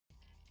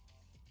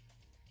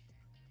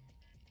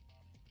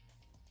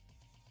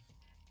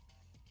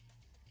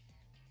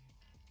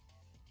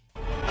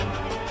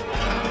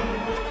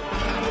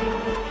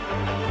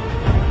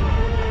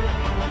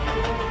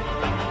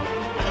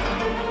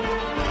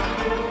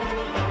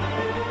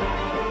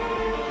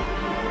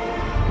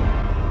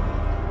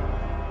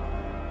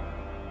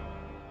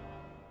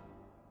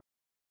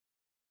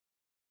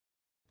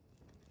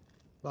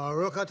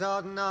Baruch atah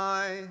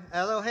Adonai,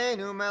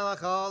 Eloheinu melech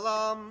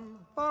haolam,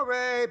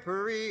 borei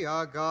peri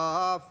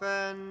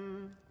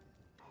agafen.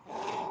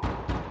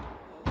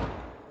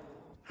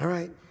 All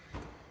right,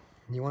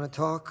 you want to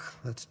talk?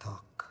 Let's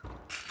talk.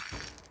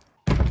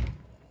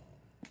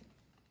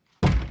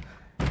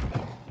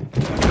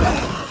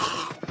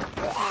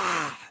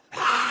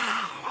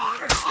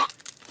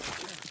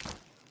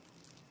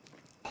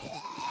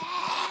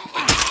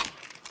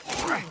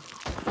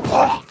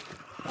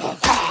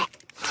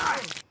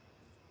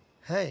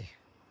 Hey,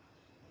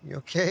 you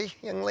okay,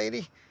 young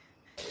lady?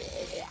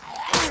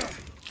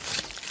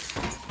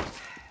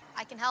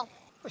 I can help.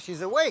 Oh,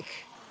 she's awake.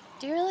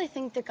 Do you really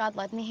think that God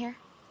led me here?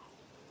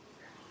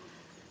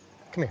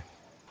 Come here.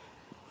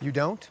 You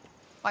don't?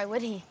 Why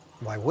would he?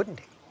 Why wouldn't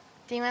he?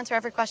 Do you answer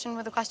every question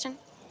with a question?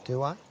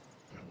 Do I?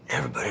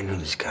 Everybody knew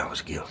this guy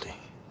was guilty.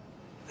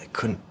 They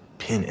couldn't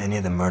pin any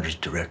of the murders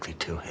directly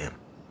to him.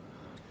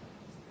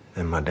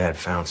 Then my dad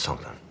found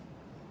something.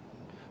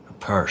 A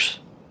purse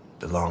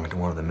belonging to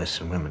one of the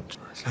missing women.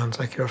 Sounds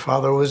like your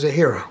father was a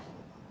hero.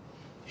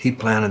 He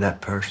planted that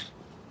purse.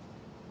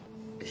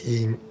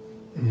 He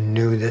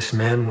knew this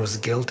man was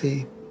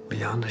guilty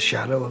beyond a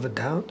shadow of a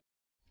doubt?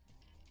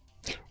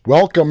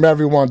 Welcome,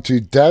 everyone, to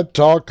Dead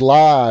Talk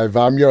Live.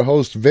 I'm your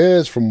host,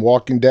 Viz, from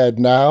Walking Dead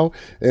Now,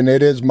 and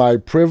it is my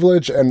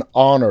privilege and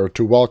honor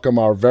to welcome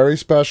our very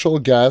special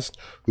guest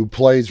who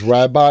plays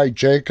Rabbi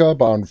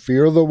Jacob on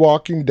Fear the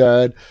Walking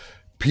Dead,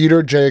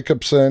 Peter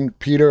Jacobson.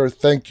 Peter,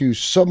 thank you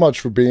so much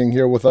for being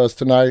here with us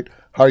tonight.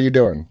 How are you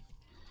doing?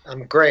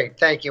 I'm great.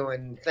 Thank you,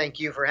 and thank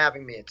you for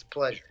having me. It's a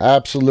pleasure.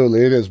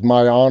 Absolutely. It is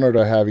my honor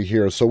to have you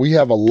here. So we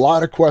have a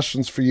lot of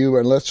questions for you,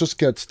 and let's just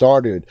get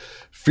started.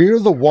 Fear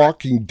the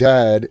Walking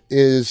Dead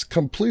is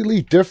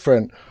completely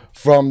different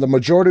from the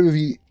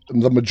majority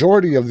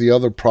of the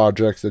other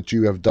projects that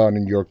you have done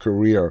in your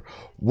career.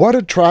 What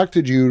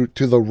attracted you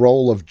to the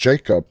role of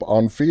Jacob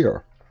on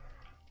Fear?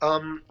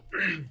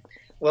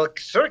 Well, it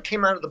sort of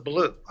came out of the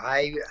blue.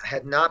 I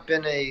had not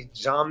been a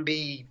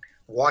zombie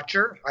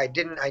watcher. I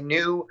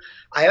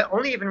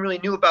only even really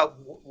knew about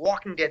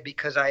Walking Dead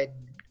because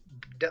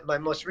my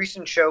most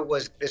recent show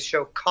was this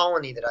show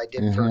Colony that I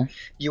did for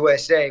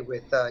USA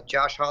with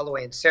Josh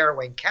Holloway and Sarah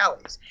Wayne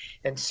Callies.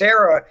 And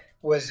Sarah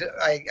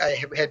I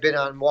had been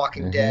on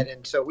Walking Dead,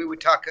 and so we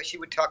would talk. She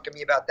would talk to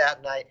me about that,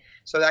 and I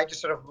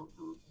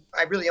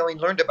really only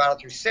learned about it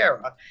through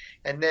Sarah.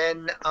 And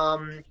then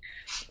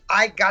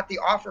I got the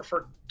offer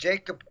for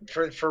Jacob,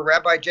 for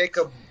Rabbi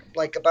Jacob,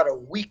 like about a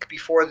week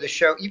before the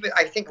show, even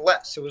I think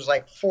less. It was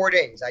like 4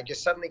 days. I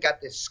just suddenly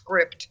got this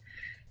script,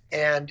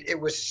 and it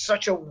was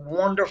such a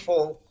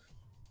wonderful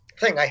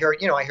thing. I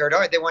heard, all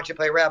right, they want you to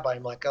play Rabbi.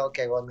 I'm like,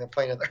 okay, well, I'm going to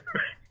play another.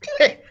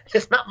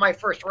 It's not my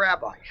first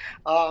Rabbi.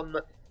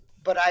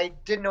 But I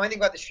didn't know anything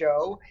about the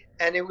show,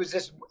 and it was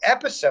this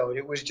episode.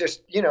 It was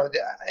just,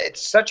 it's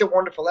such a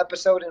wonderful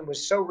episode, and it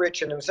was so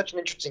rich, and it was such an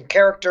interesting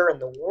character, and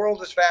the world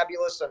was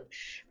fabulous. And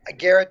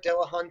Garrett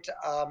Dillahunt,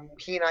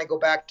 he and I go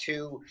back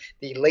to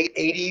the late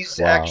 80s,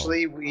 Wow.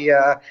 Actually. We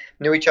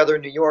knew each other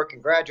in New York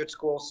in graduate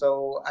school,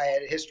 so I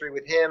had a history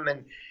with him,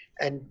 and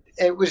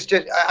it was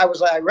just, I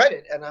read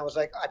it, and I was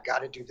like, I've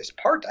got to do this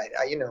part.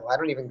 I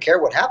don't even care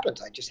what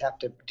happens. I just have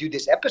to do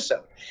this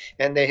episode.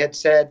 And they had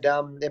said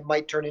it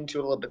might turn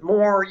into a little bit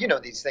more,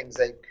 these things,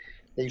 they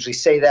usually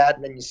say that,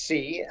 and then you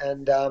see.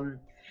 And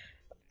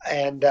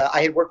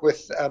I had worked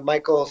with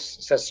Michael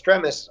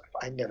Sastremis.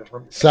 I never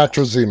remember.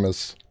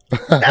 Satrazemis.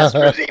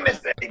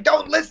 Satrazemis.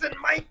 Don't listen,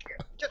 Mike.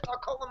 I'll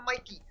call him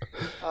Mikey.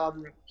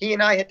 He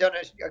and I had done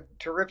a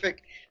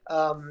terrific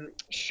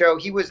show.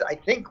 He was, I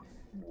think,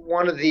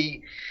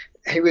 maybe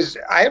he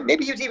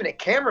was even a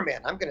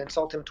cameraman. I'm going to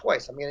insult him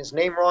twice. I'm getting his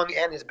name wrong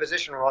and his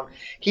position wrong.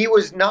 He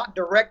was not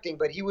directing,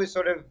 but he was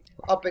sort of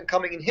up and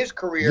coming in his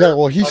career. Yeah,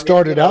 well, he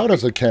started out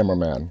as a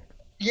cameraman.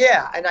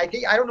 Yeah, and I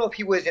don't know if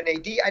he was an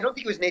AD. I don't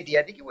think he was an AD.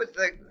 I think he was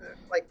the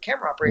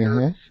camera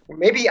operator.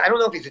 Maybe, I don't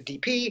know if he's a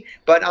DP,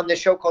 but on this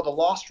show called The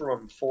Lost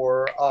Room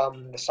for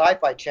the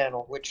Sci-Fi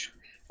Channel, which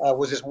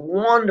was this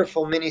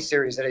wonderful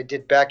miniseries that I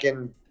did back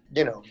in,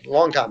 a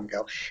long time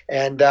ago.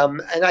 And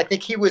I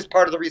think he was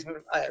part of the reason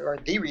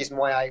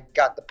why I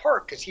got the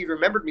part, because he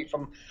remembered me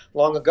from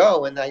long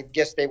ago, and I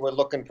guess they were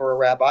looking for a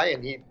rabbi,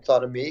 and he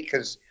thought of me,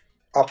 because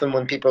often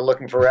when people are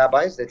looking for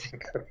rabbis, they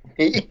think of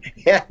me.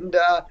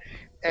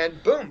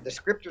 And boom, the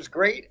script was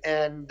great,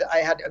 and I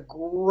had a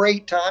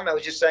great time. I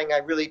was just saying I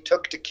really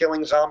took to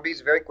killing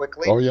zombies very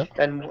quickly. Oh, yeah.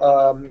 And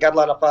got a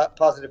lot of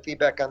positive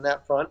feedback on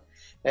that front.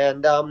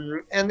 And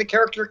the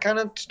character kind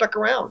of stuck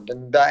around,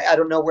 and I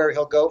don't know where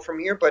he'll go from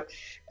here, but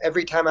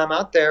every time I'm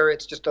out there,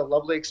 it's just a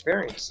lovely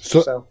experience.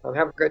 So I'm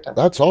having a great time.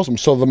 That's awesome.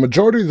 So the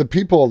majority of the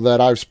people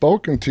that I've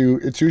spoken to,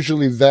 it's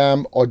usually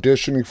them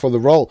auditioning for the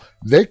role.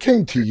 They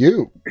came to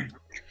you.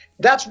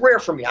 That's rare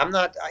for me. I'm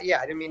not. I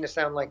didn't mean to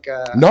sound like.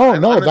 No.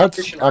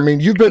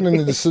 You've been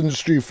in this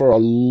industry for a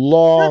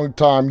long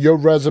time. Your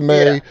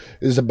resume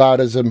is about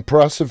as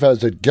impressive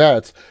as it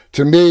gets.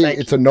 To me,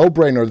 it's a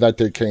no-brainer that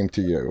they came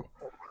to you.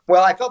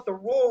 Well, I felt the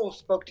role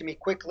spoke to me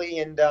quickly,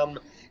 and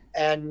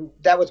And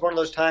that was one of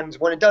those times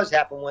when it does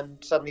happen, when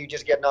suddenly you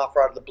just get an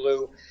offer out of the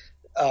blue,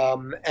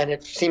 and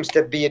it seems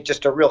to be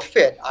just a real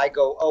fit. I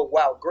go, oh,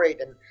 wow,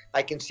 great. And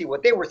I can see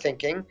what they were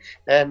thinking.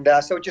 And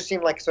so it just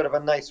seemed like sort of a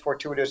nice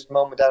fortuitous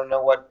moment. I don't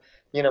know what,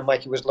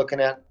 Mikey was looking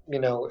at,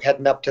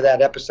 heading up to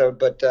that episode.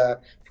 But for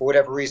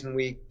whatever reason,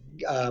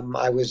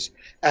 I was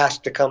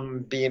asked to come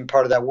be in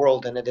part of that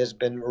world, and it has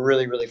been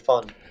really, really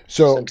fun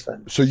since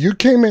then. So you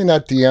came in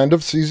at the end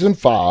of season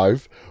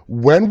 5.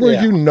 When were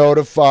you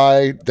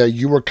notified that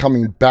you were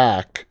coming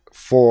back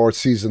for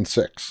season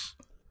 6?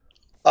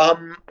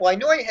 Well, I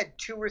knew I had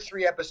 2 or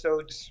 3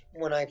 episodes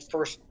when I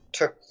first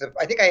took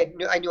I think I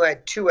knew I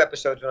had 2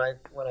 episodes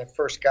when I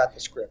first got the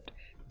script.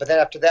 But then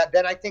after that,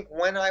 I think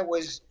when I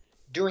was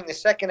doing the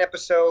second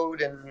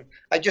episode, and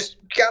I just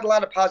got a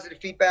lot of positive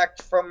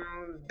feedback from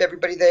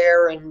everybody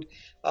there, and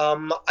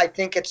I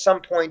think at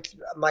some point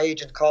my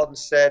agent called and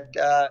said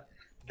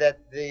that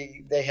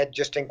they had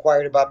just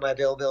inquired about my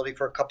availability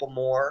for a couple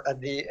more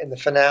in the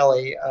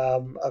finale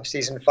of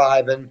season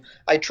 5, and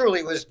I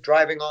truly was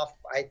driving off.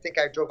 I think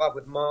I drove off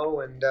with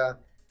Mo, and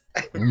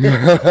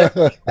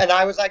and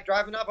I was like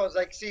driving off. I was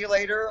like, "See you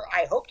later.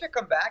 I hope to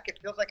come back. It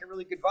feels like a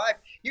really good vibe."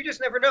 You just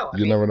never know.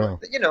 Never know.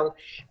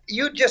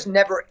 You just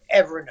never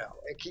ever know.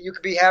 You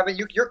could be having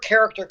your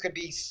character could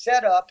be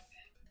set up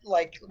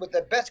like with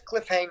the best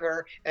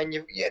cliffhanger, and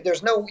you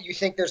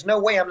think there's no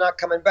way I'm not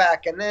coming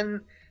back, and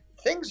then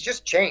things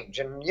just change.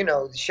 And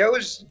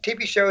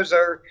TV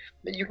shows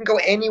you can go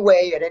any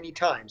way at any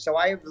time. So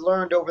I've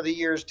learned over the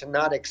years to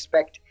not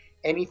expect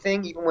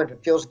anything, even when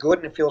it feels good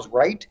and it feels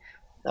right.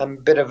 I'm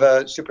a bit of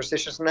a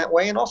superstitious in that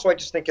way, and also I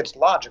just think it's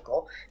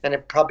logical, and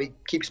it probably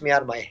keeps me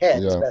out of my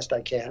head as best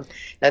I can.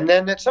 And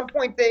then at some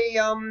point they,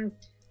 I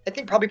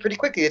think probably pretty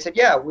quickly, they said,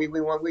 "Yeah, we'd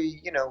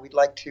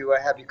like to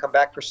have you come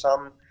back for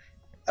some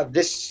of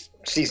this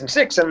season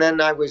 6." And then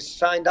I was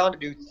signed on to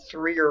do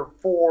 3 or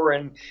 4,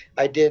 and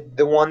I did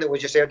the one that was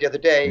just aired the other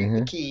day,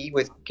 The Key,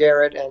 with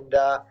Garrett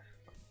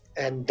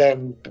and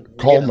then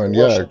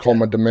Coleman,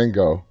 Coleman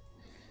Domingo.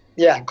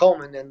 Yeah,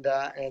 Coleman, and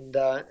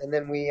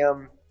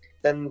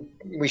then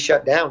we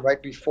shut down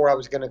right before I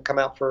was going to come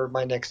out for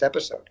my next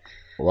episode.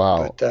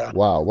 Wow! But,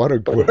 wow! What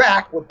a we're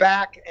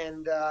back,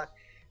 and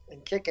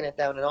kicking it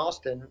down in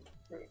Austin.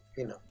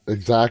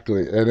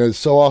 Exactly, and it's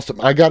so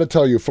awesome. I got to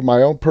tell you, from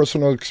my own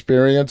personal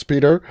experience,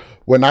 Peter,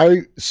 when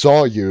I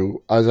saw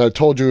you, as I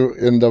told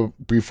you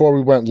before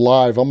we went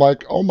live, I'm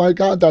like, oh my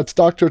God, that's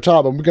Dr.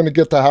 Tom, and we're going to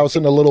get the house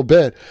in a little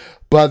bit.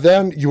 But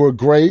then you were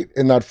great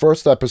in that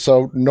first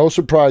episode. No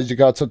surprise you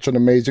got such an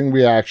amazing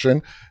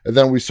reaction. And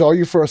then we saw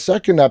you for a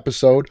second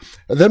episode,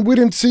 and then we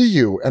didn't see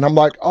you. And I'm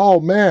like, oh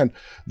man,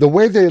 the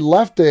way they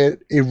left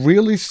it, it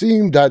really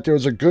seemed that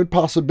there's a good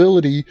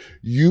possibility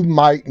you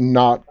might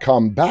not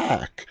come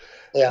back.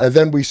 Yeah. And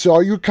then we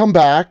saw you come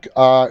back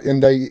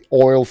in the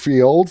oil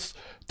fields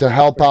to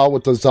help out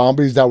with the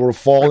zombies that were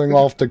falling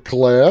off the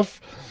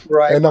cliff.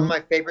 Right, and one of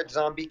my favorite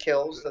zombie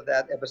kills of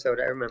that episode,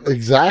 I remember.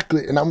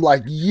 Exactly, and I'm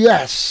like,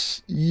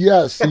 yes,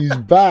 he's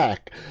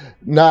back.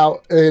 Now,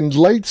 in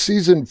late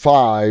season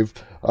 5,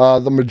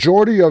 the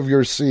majority of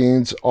your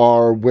scenes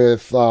are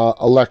with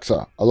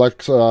Alexa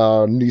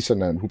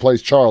Nisanen, who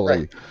plays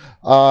Charlie.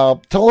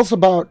 Right. Tell us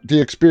about the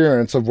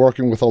experience of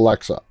working with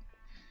Alexa.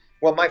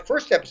 Well, my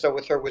first episode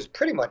with her was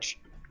pretty much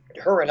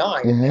her and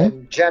I,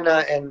 and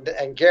Jenna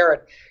and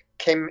Garrett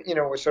came,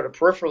 were sort of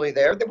peripherally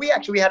there.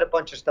 We had a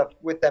bunch of stuff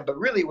with them, but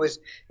really it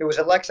was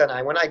Alexa and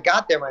I. When I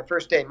got there my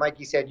first day,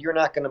 Mikey said, "You're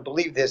not going to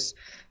believe this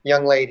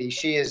young lady.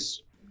 She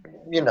is,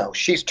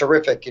 she's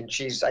terrific, and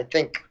she's, I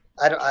think,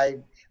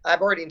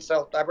 I've already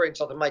insulted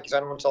Mikey, so I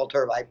don't insult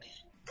her. Like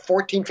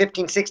 14,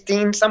 15,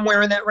 16,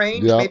 somewhere in that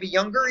range, maybe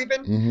younger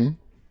even." Mm-hmm.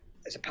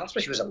 Is it possible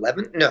she was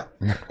 11? No.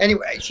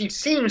 Anyway, she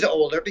seems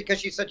older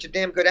because she's such a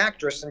damn good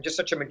actress and just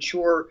such a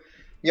mature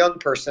young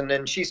person,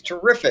 and she's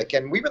terrific.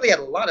 And we really had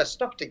a lot of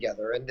stuff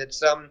together. And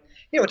it's,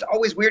 it's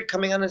always weird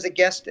coming on as a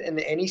guest in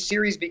any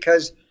series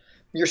because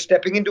you're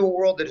stepping into a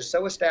world that is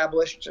so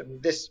established.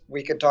 And this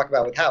we could talk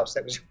about with House.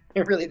 That was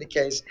really the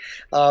case.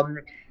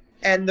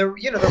 And the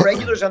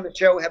regulars on the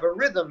show have a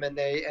rhythm, and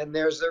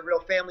there's a real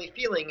family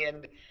feeling.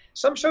 And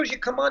some shows you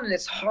come on and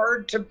it's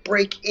hard to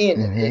break in.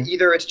 Mm-hmm.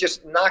 Either it's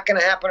just not going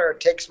to happen or it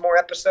takes more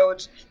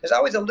episodes. There's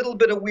always a little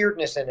bit of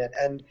weirdness in it.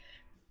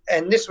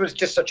 And this was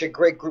just such a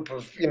great group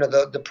of,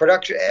 the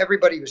production.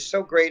 Everybody was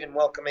so great and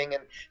welcoming.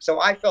 And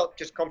so I felt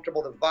just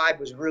comfortable. The vibe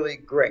was really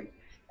great.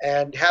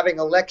 And having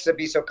Alexa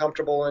be so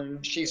comfortable,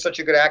 and she's such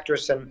a good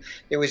actress. And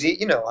it was,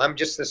 I'm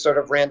just this sort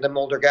of random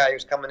older guy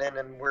who's coming in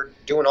and we're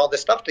doing all this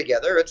stuff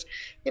together. It's,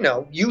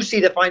 you see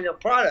the final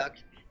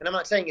product. And I'm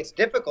not saying it's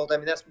difficult. I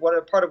mean, that's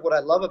part of what I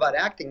love about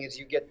acting is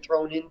you get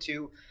thrown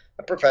into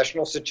a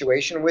professional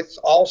situation with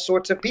all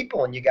sorts of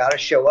people, and you got to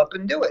show up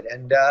and do it.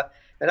 And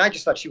I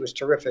just thought she was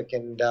terrific,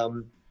 and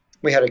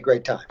we had a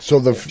great time.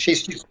 So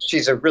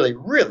she's a really,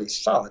 really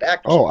solid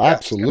actress. Oh,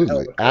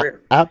 absolutely,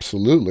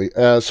 absolutely.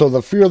 So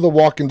the Fear the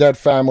Walking Dead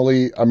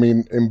family,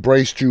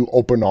 embraced you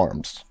open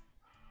arms.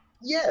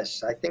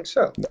 Yes, I think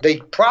so.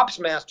 The props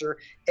master,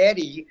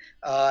 Eddie,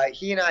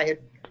 he and I had,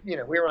 we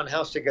were on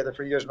House together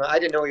for years. I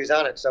didn't know he was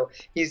on it. So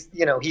he's,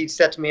 he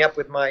sets me up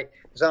with my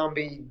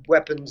zombie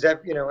weapons,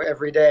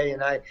 every day.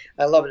 And I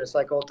love it. It's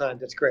like old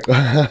times. It's great.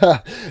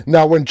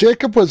 Now, when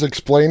Jacob was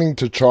explaining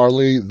to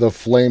Charlie the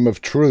flame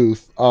of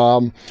truth,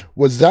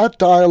 was that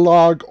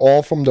dialogue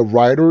all from the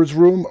writer's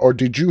room, or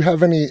did you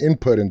have any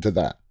input into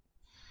that?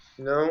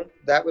 No,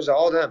 that was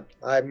all them.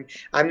 I'm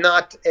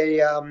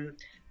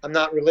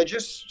not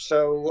religious,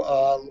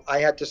 so I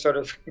had to sort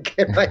of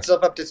get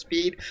myself up to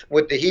speed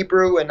with the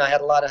Hebrew, and I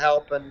had a lot of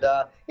help. And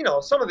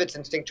some of it's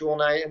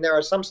instinctual, and there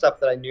are some stuff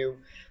that I knew,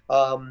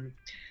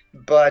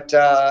 but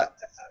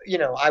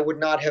I would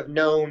not have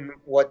known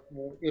what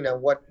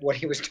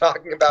he was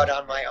talking about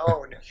on my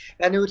own.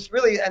 And it was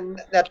really,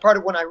 and that's part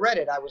of when I read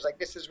it, I was like,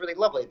 this is really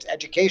lovely. It's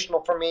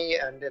educational for me,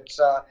 and it's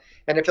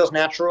and it feels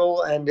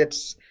natural, and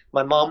it's.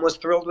 My mom was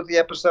thrilled with the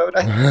episode,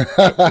 and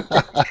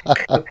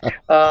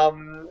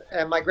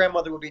my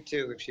grandmother would be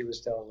too if she was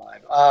still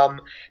alive.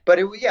 But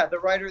the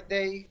writer,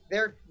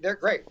 they're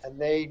great, and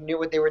they knew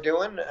what they were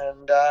doing,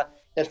 and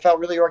it felt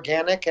really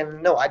organic.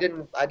 And no, I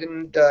didn't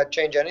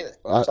change anything.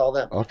 It's all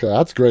them. Okay,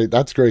 that's great.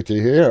 That's great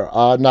to hear.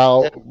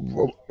 Now,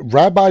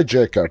 Rabbi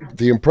Jacob,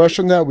 the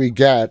impression that we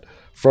get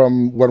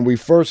from when we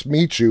first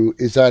meet you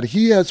is that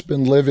he has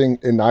been living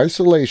in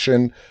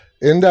isolation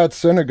in that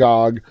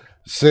synagogue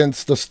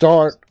since the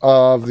start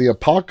of the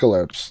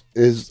apocalypse.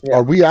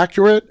 Are we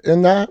accurate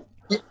in that?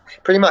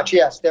 Pretty much,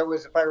 yes. There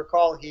was, if I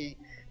recall,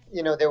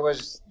 there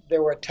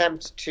were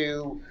attempts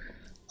to,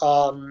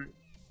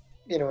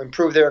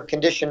 improve their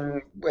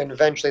condition, and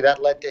eventually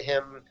that led to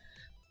him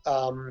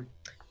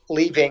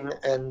leaving,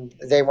 and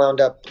they wound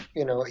up,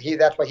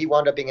 that's why he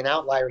wound up being an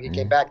outlier. He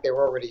came back; they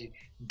were already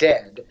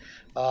dead.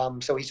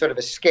 So he sort of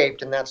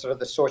escaped, and that's sort of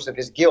the source of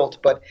his guilt.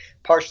 But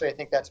partially, I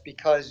think that's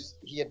because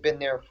he had been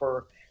there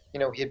for.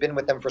 He had been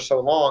with them for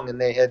so long,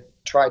 and they had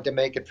tried to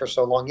make it for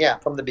so long. Yeah,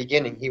 from the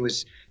beginning, he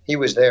was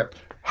there.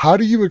 How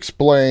do you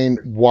explain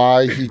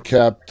why he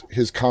kept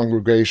his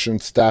congregation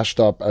stashed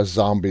up as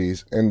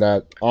zombies in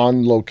that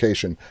on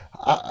location?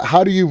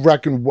 How do you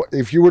reckon,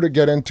 if you were to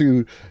get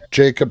into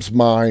Jacob's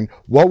mind,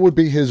 what would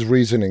be his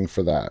reasoning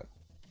for that?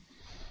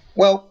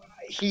 Well,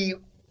 he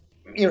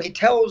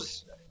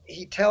tells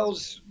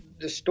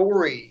the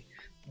story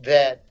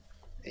that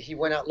he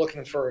went out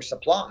looking for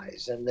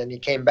supplies, and then he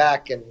came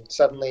back, and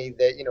suddenly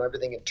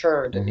everything had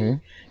turned, and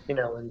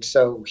and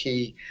so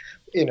he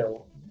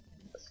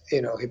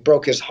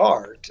broke his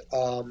heart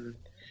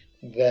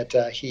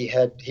that he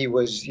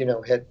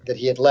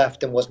had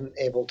left and wasn't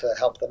able to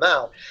help them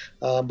out.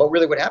 But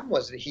really, what happened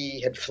was that he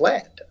had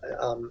fled.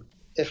 I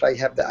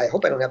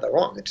hope I don't have that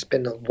wrong. It's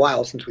been a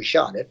while since we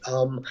shot it.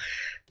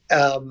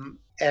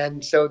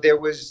 And so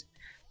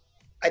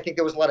I think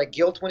there was a lot of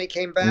guilt when he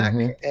came back,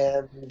 and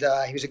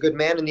he was a good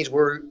man. And these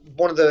were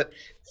one of the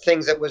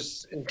things that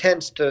was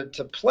intense to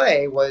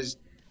play was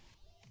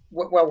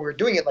while we were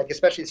doing it, like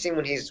especially the scene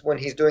when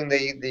he's doing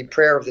the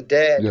prayer of the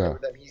dead. Yeah.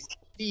 He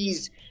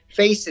sees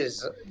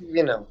faces,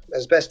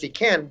 as best he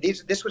can.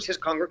 This was his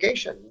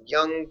congregation,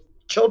 young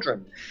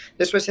children.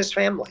 This was his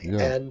family,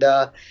 and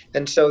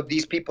so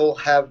these people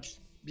have,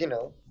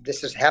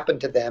 this has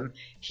happened to them.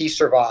 He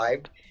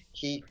survived.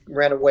 He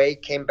ran away,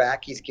 came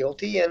back. He's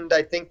guilty, and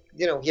I think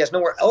he has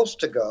nowhere else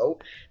to go.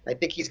 I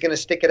think he's going to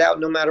stick it out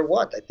no matter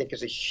what. I think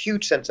there's a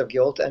huge sense of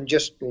guilt and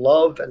just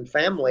love and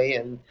family,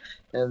 and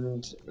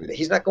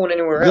he's not going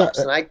anywhere else.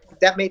 And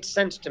that made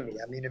sense to me.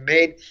 I mean, it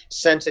made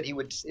sense that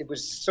it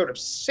was sort of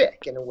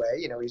sick in a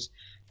way. He's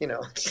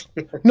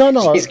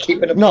he's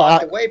keeping him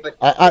locked away, but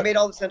it made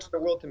all the sense in the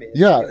world to me.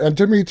 Yeah, and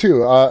to me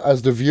too.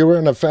 As the viewer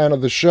and a fan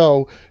of the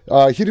show,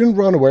 he didn't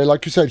run away.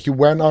 Like you said, he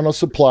went on a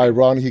supply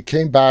run. He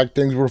came back.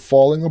 Things were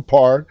falling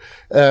apart.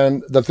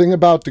 And the thing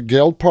about the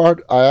guilt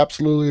part, I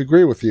absolutely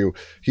agree with you.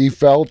 He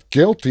felt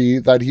guilty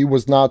that he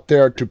was not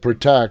there to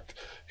protect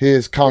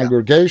his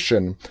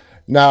congregation. Yeah.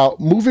 Now,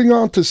 moving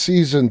on to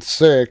season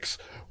 6,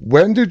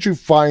 when did you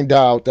find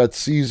out that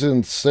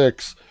season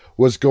 6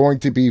 was going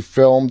to be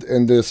filmed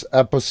in this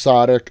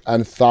episodic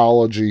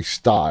anthology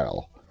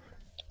style?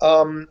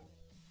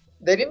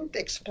 They didn't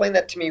explain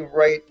that to me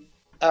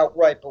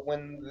outright, but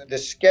when the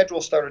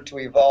schedule started to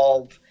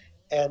evolve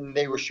and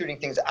they were shooting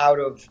things out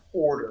of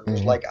order, it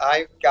was like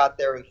I got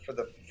there for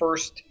the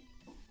first,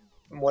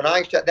 when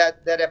I shot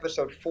that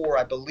episode 4,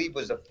 I believe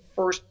was the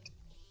first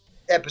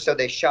episode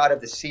they shot of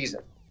the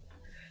season.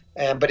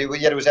 But it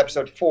was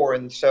episode 4,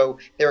 and so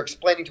they were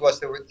explaining to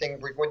us that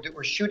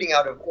we're shooting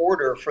out of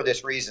order for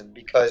this reason,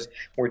 because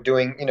we're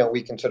doing,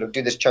 we can sort of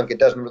do this chunk. It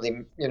doesn't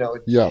really,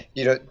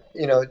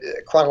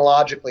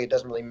 chronologically, it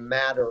doesn't really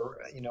matter,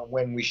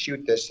 when we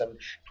shoot this, and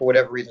for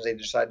whatever reason they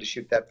decided to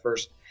shoot that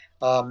first.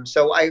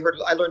 So I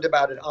learned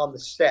about it on the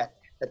set.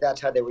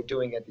 That's how they were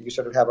doing it. You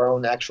sort of have our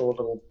own actual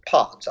little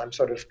pods. I'm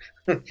sort of,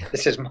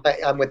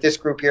 I'm with this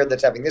group here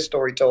that's having this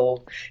story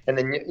told. And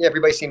then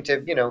everybody seemed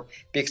to,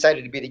 be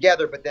excited to be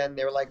together. But then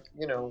they were like,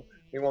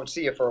 we won't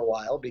see you for a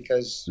while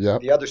because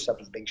Yep. the other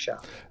stuff is being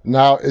shot.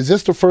 Now, is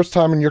this the first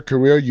time in your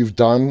career you've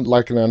done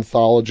like an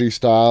anthology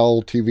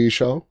style TV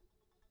show?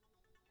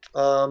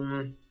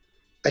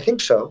 I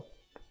think so.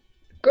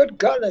 Good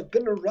God, I've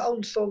been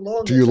around so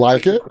long. Do you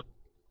like it?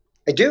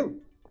 I do.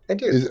 I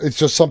do. It's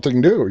just something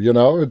new, you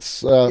know.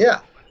 It's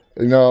Yeah.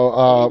 you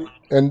know,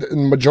 and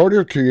in the majority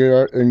of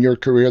your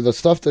career, the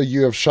stuff that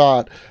you have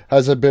shot,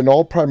 has it been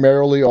all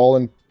primarily all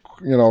in,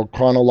 you know,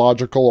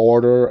 chronological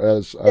order?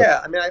 As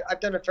Yeah, I mean, I've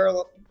done a fair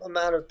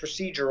amount of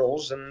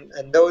procedurals,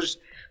 and those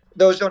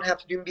don't have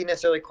to be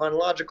necessarily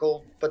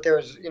chronological, but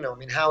there's, you know, I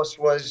mean, House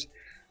was,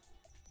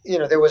 you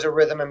know, there was a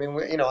rhythm. I mean,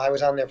 you know, I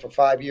was on there for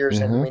 5 years,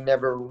 and we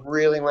never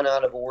really went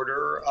out of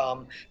order.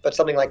 But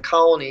something like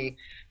Colony,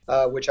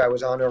 which I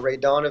was on, or Ray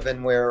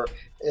Donovan, where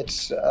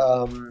it's,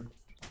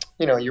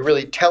 you know, you're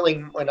really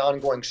telling an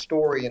ongoing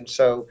story. And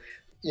so,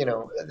 you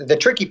know, the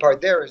tricky part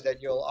there is that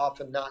you'll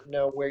often not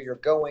know where you're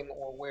going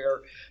or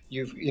where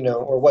you've, you know,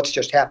 or what's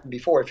just happened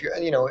before. If you're,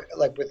 you know,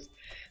 like with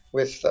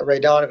Ray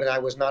Donovan, I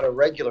was not a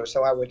regular,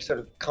 so I would sort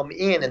of come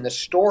in, and the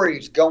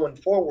story's going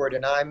forward,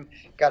 and I'm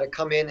got to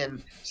come in,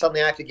 and suddenly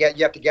you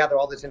have to gather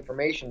all this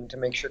information to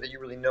make sure that you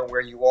really know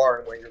where you are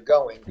and where you're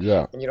going.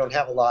 Yeah. And you don't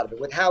have a lot of it.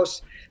 With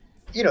House,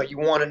 you know, you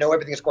want to know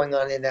everything that's going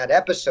on in that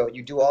episode.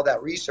 You do all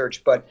that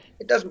research, but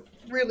it doesn't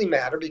really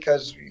matter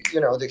because,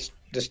 you know, this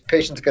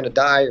patient's going to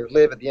die or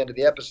live at the end of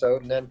the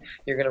episode, and then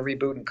you're going to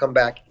reboot and come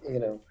back, you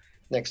know,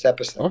 next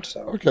episode.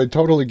 So. Okay,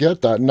 totally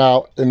get that.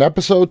 Now, in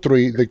episode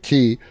 3, The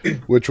Key,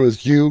 which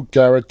was you,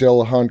 Garrett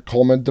Dillahunt,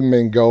 Coleman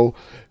Domingo,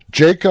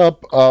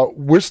 Jacob,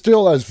 we're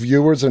still, as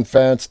viewers and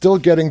fans, still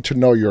getting to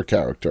know your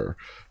character.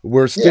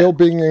 We're still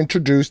being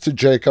introduced to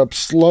Jacob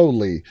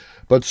slowly.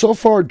 But so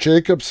far,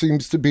 Jacob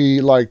seems to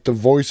be like the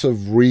voice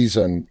of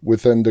reason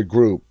within the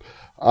group.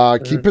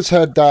 Keep his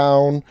head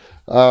down,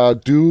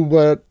 do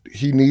what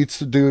he needs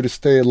to do to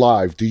stay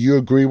alive. Do you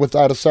agree with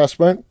that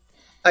assessment?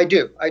 I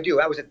do. I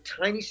was a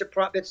tiny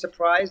bit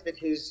surprised at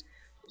his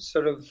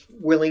sort of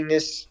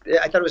willingness.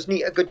 I thought it was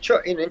neat, a good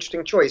choice, an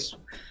interesting choice.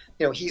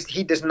 You know,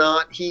 he does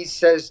not. He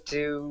says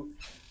to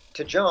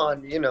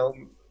John, you know,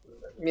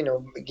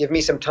 give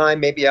me some time.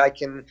 Maybe I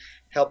can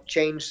help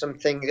change some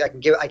things.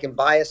 I can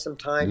buy us some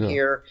time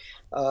here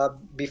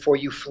before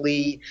you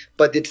flee.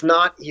 But it's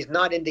not. He's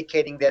not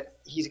indicating that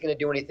he's going to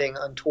do anything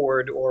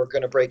untoward or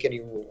going to break any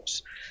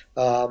rules.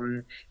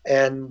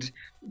 And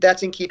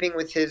that's in keeping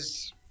with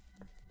his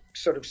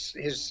sort of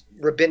his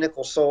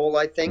rabbinical soul,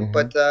 I think.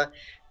 But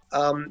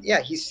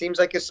he seems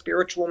like a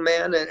spiritual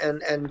man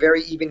and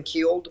very even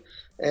keeled.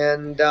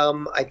 And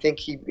I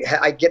think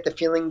I get the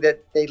feeling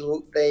that they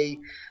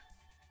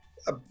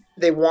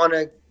want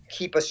to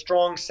keep a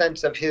strong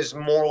sense of his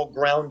moral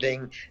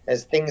grounding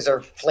as things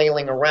are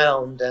flailing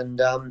around.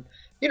 And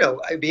you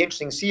know, it'd be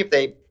interesting to see if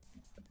they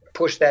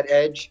push that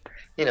edge.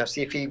 You know,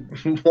 see if he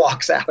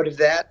walks out of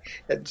that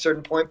at a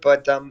certain point.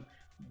 But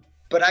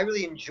I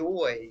really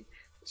enjoy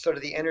sort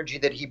of the energy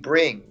that he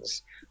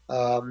brings.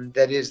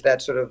 That is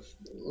that sort of,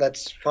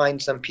 let's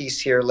find some peace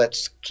here.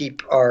 Let's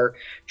keep our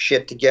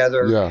shit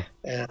together,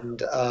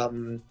 and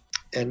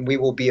we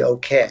will be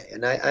okay.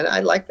 And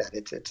I like that.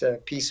 It's a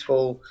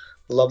peaceful,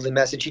 lovely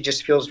message. He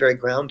just feels very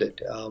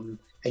grounded. And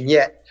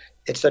yet,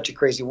 it's such a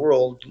crazy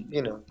world.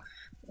 You know,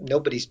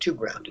 nobody's too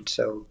grounded.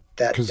 So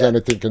because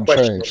anything can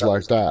change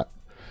like that.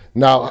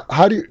 Now,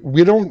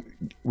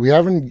 we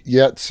haven't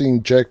yet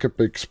seen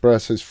Jacob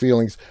express his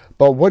feelings,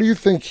 but what do you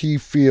think he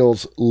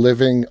feels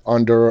living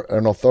under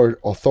an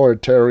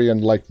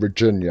authoritarian like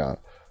Virginia?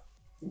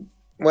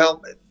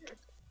 Well,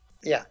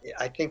 yeah,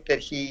 I think that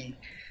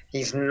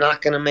he's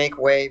not going to make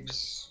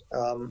waves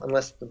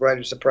unless the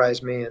writer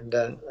surprised me, and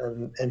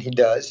he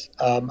does.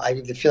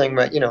 The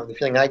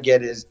feeling I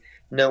get is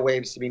no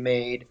waves to be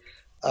made.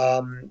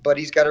 But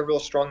he's got a real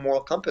strong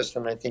moral compass,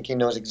 and I think he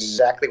knows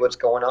exactly what's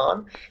going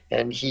on,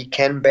 and he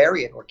can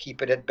bury it or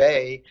keep it at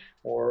bay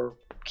or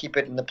keep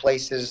it in the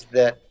places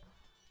that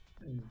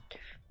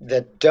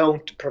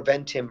don't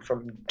prevent him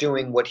from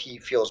doing what he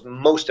feels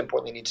most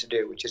importantly needs to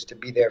do, which is to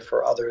be there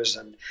for others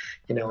and,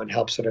 you know, and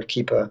help sort of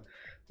keep an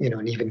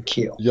even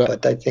keel. Yeah.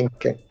 But I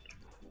think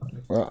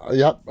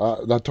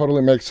that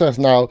totally makes sense.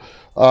 Now,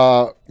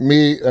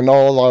 me and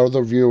all our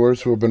other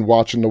viewers who have been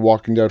watching The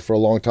Walking Dead for a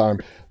long time,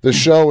 the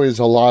show is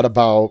a lot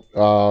about,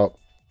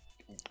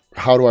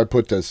 how do I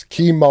put this,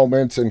 key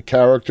moments in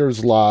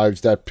characters'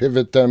 lives that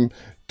pivot them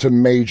to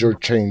major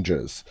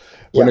changes.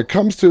 When it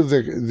comes to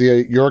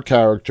your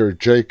character,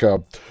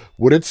 Jacob,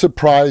 would it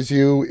surprise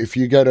you if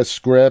you get a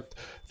script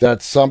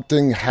that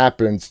something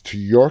happens to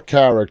your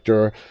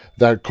character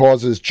that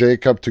causes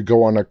Jacob to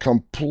go on a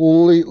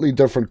completely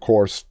different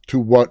course to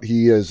what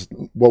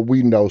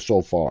we know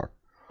so far?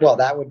 Well,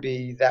 that would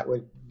be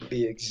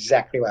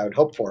exactly what I would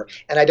hope for.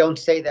 And I don't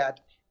say that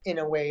in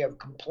a way of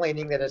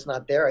complaining that it's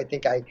not there. I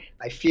think I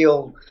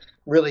feel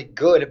really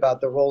good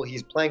about the role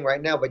he's playing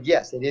right now. But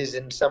yes, it is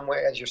in some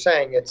way, as you're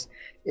saying,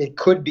 it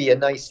could be a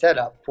nice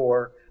setup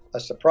for a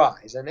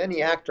surprise. And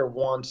any actor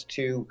wants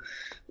to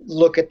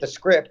look at the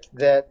script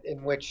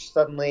in which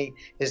suddenly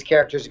his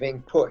character is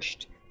being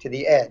pushed to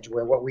the edge,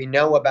 where what we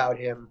know about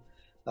him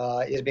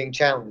is being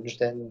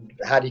challenged, and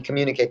how do you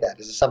communicate that?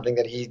 Is it something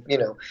that he,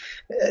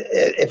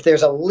 if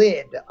there's a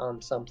lid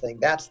on something,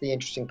 that's the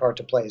interesting part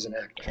to play as an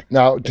actor.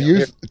 Now, do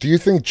you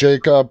think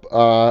Jacob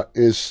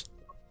is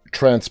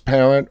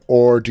transparent,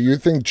 or do you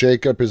think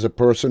Jacob is a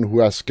person who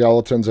has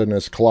skeletons in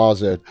his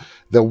closet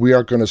that we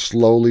are going to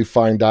slowly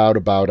find out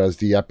about as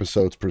the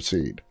episodes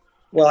proceed?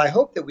 Well, I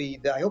hope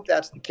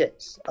that's the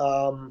case.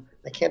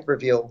 I can't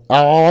reveal.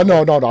 Oh,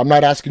 no, I'm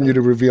not asking you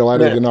to reveal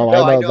anything. No,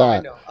 I know that. I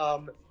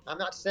know. I'm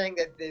not saying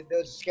that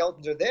those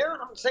skeletons are there. I'm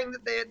not saying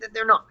that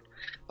they're not.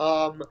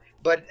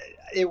 But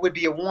it would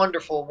be a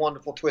wonderful,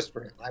 wonderful twist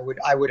for him.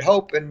 I would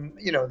hope, and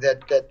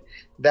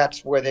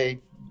that's where they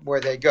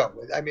go.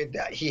 I mean,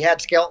 he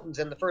had skeletons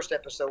in the first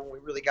episode when we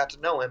really got to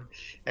know him,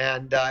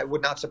 and it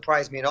would not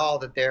surprise me at all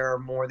that there are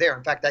more there.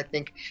 In fact, I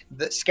think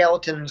the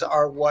skeletons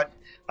are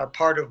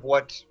part of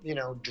what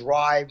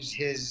drives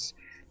his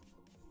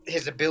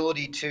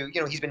ability to.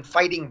 He's been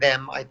fighting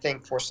them, I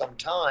think, for some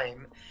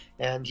time.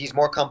 And he's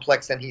more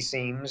complex than he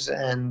seems,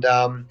 and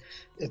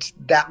it's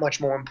that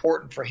much more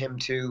important for him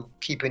to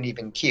keep an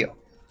even keel.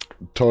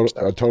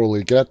 I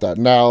totally get that.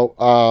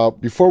 Now,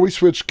 before we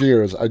switch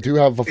gears, I do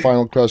have a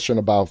final question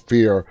about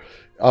Fear.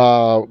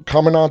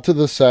 Coming onto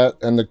the set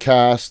and the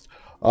cast,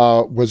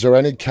 was there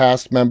any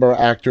cast member,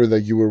 actor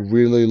that you were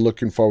really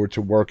looking forward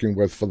to working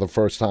with for the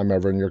first time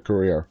ever in your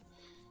career?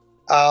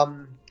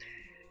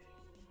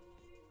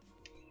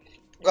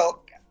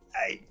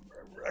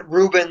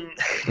 Ruben,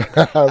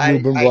 I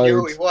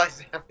knew he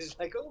was. I was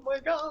like, oh my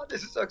God,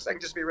 this is so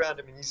exciting just to be around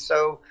him. And he's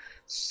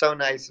so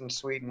nice and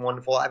sweet and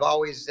wonderful. I've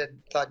always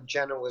thought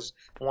Jenna was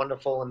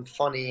wonderful and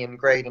funny and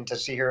great, and to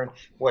see her,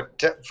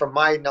 from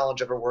my knowledge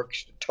of her work,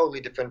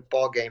 totally different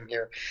ball game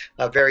here,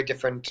 a very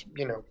different,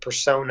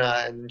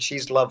 persona, and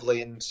she's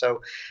lovely. And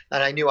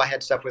I knew I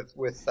had stuff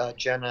with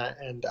Jenna,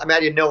 and I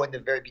didn't know in the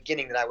very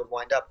beginning that I would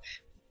wind up,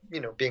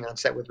 being on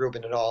set with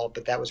Ruben at all,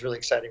 but that was really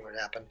exciting when it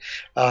happened.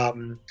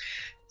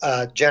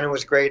 Jenna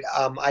was great.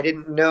 I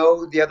didn't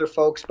know the other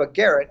folks, but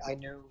Garrett I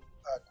knew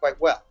quite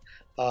well.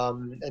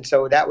 And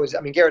so that was,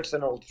 Garrett's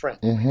an old friend.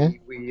 Mm-hmm.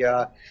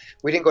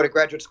 We didn't go to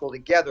graduate school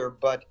together,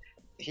 but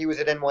he was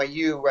at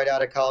NYU right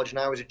out of college, and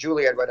I was at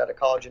Juilliard right out of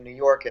college in New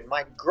York. And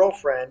my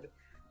girlfriend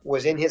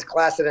was in his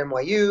class at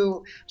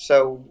NYU.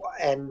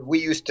 And we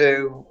used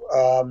to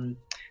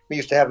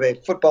have a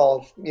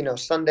football,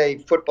 Sunday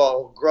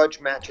football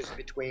grudge matches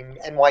between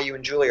NYU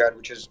and Juilliard,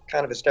 which is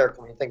kind of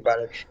hysterical when you think about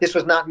it. This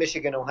was not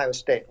Michigan, Ohio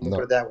State.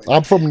 Put it that way.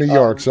 I'm from New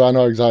York, so I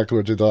know exactly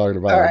what you're talking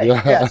about. All right,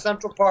 yeah,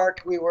 Central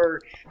Park. We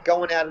were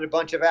going at it, a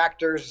bunch of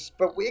actors,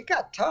 but it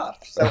got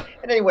tough. So,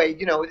 and anyway,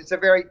 it's a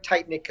very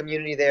tight-knit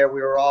community there.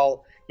 We were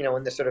all,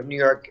 in the sort of New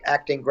York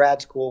acting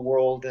grad school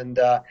world, and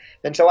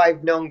so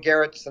I've known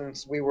Garrett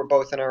since we were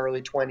both in our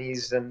early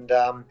 20s, and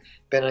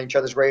been on each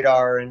other's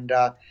radar, and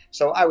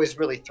so I was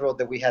really thrilled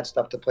that we had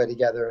stuff to play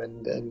together,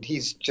 and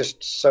he's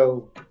just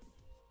so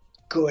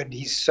good.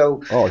 He is.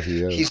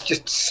 He's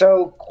just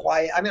so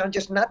quiet.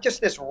 Not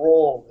just this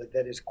role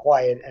that is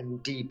quiet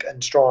and deep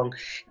and strong.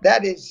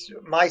 That is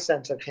my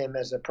sense of him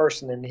as a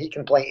person, and he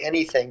can play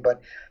anything,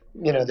 but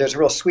there's a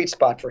real sweet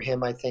spot for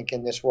him, I think,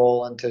 in this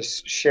role, and to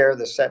share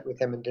the set with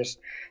him, and just,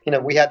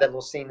 we had that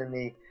little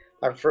scene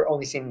our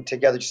only scene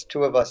together, just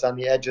two of us on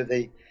the edge of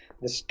the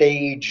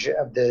stage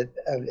in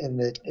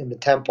the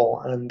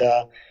temple, and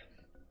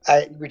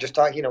we just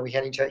talk. We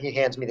had each other. He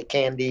hands me the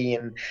candy,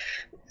 and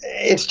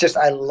it's just,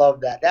 I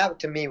love that. That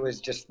to me was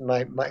just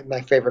my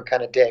favorite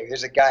kind of day.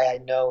 Here's a guy I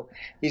know.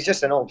 He's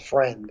just an old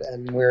friend,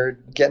 and we're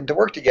getting to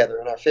work together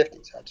in our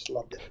 50s. I just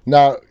loved it.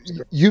 Now,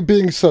 you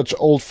being such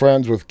old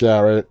friends with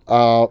Garrett,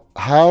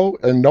 how,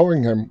 and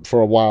knowing him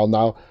for a while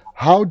now,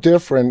 how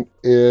different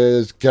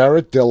is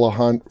Garrett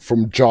Dillahunt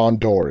from John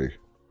Dorie,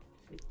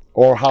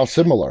 or how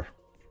similar?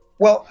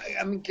 Well,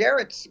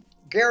 Garrett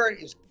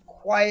is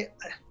quiet.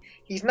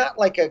 He's not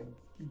like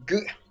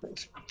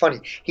it's funny.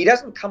 He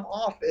doesn't come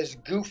off as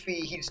goofy.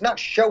 He's not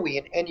showy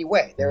in any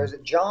way.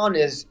 John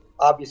is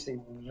obviously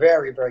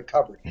very, very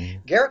covered.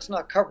 Garrett's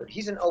not covered.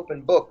 He's an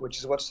open book, which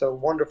is what's so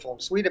wonderful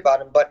and sweet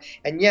about him.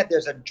 And yet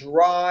there's a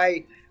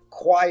dry,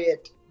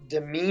 quiet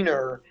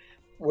demeanor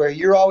where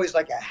you're always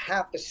like a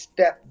half a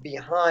step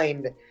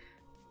behind,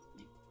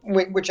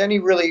 which any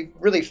really,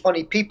 really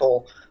funny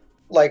people,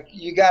 like,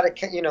 you got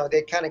to,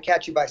 they kind of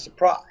catch you by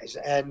surprise.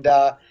 And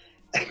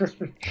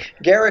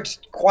Garrett's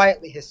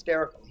quietly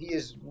hysterical. He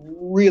is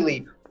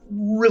really,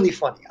 really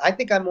funny. I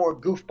think I'm more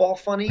goofball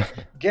funny.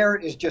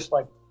 Garrett is just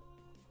like,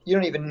 you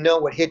don't even know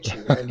what hit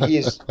you. And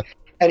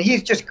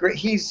he's just great.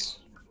 He's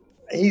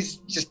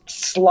just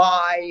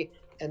sly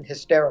and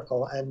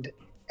hysterical, and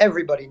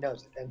everybody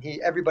knows it. And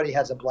everybody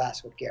has a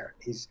blast with Garrett.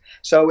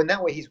 So in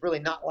that way, he's really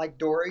not like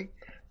Dorie.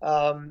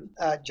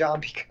 John,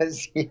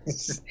 because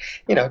he's,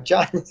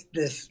 John is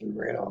this,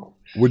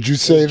 Would you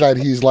say that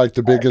he's like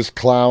the biggest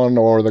clown,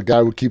 or the guy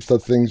who keeps the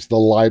things the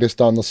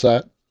lightest on the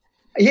set?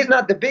 He's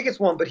not the biggest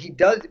one, but he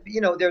does,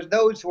 there's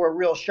those who are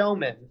real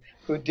showmen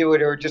who do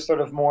it, or just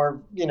sort of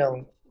more,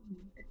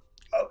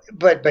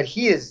 but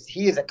he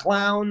is a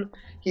clown.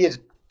 He is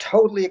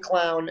totally a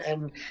clown,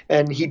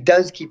 and he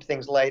does keep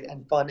things light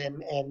and fun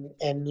and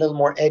a little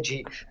more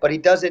edgy, but he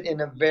does it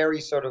in a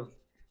very sort of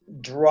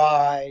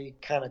dry,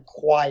 kind of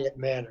quiet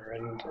manner.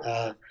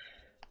 And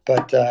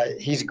but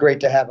he's great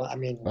to have. I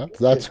mean,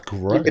 that's you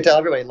great. can tell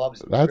everybody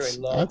loves him.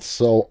 That's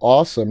so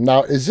awesome.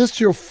 Now, is this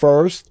your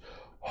first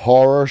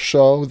horror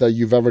show that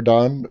you've ever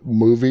done?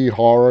 Movie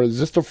horror? Is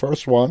this the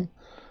first one?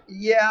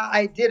 Yeah,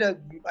 I did a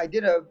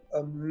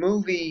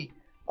movie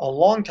a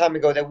long time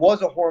ago that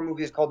was a horror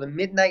movie. It's called The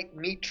Midnight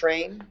Meat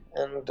Train,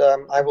 and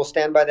I will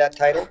stand by that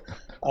title.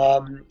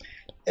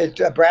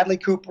 It's Bradley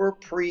Cooper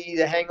pre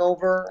The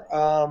Hangover,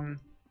 and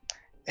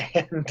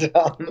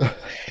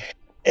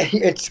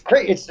it's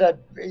great. It's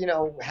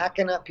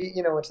hacking up.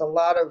 It's a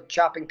lot of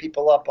chopping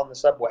people up on the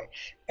subway,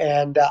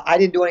 and I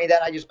didn't do any of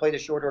that. I just played a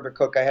short order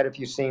cook. I had a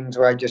few scenes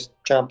where I just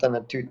chomped on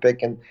a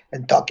toothpick and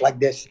talked like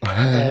this,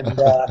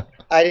 and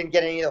I didn't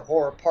get any of the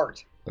horror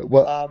part.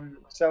 Well,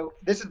 so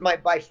this is my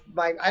I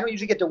don't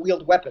usually get to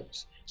wield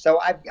weapons. So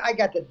I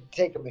got to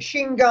take a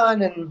machine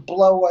gun and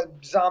blow a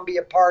zombie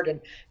apart, and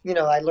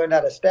I learned how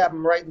to stab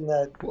him right in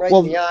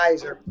the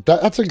eyes.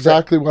 That's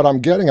exactly what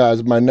I'm getting at.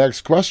 As my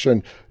next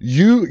question,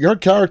 your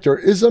character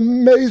is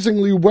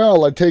amazingly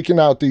well at taking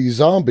out these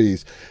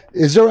zombies.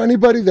 Is there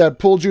anybody that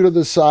pulled you to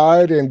the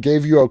side and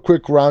gave you a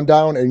quick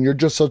rundown, and you're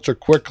just such a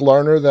quick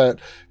learner that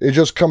it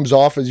just comes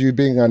off as you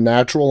being a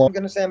natural? I'm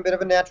going to say I'm a bit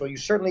of a natural. You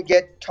certainly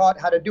get taught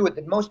how to do it.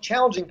 The most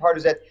challenging part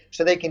is that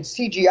so they can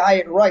CGI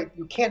it right,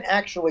 you can't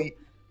actually.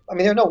 I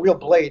mean, there are no real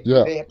blades.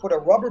 Yeah. They put a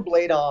rubber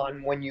blade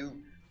on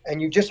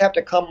and you just have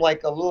to come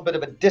like a little bit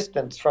of a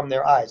distance from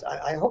their eyes.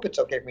 I hope it's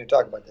okay for me to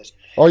talk about this.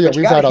 Oh yeah,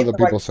 we've had other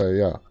people say,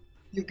 yeah.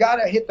 You've got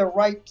to hit the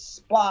right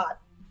spot,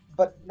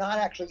 but not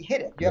actually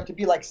hit it. You have to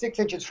be like 6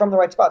 inches from the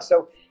right spot.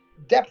 So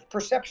depth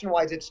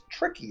perception-wise, it's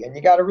tricky, and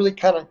you got to really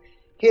kind of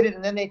hit it,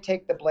 and then they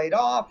take the blade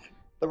off,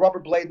 the rubber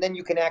blade, and then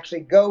you can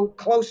actually go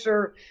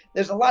closer.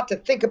 There's a lot to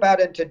think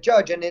about and to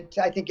judge, and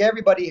I think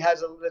everybody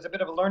there's a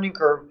bit of a learning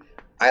curve.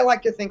 I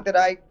like to think that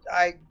I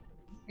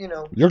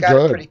You're got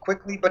good. it pretty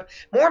quickly, but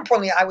more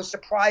importantly, I was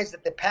surprised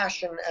at the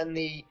passion and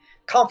the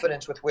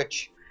confidence with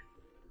which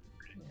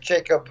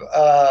Jacob,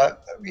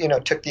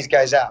 took these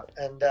guys out,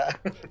 and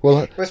Well,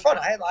 it was fun.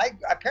 I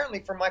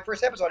apparently for my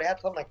first episode, I had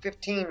something like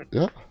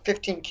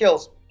 15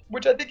 kills,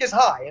 which I think is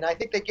high, and I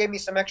think they gave me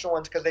some extra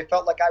ones because they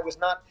felt like I was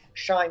not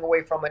shying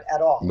away from it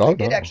at all. I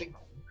did actually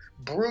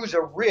bruise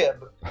a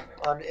rib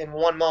in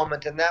one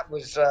moment, and that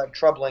was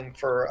troubling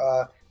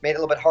for. Made it a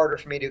little bit harder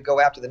for me to go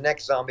after the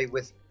next zombie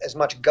with as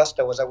much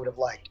gusto as I would have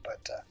liked.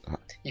 But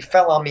he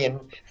fell on me and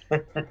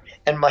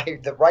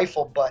the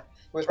rifle butt.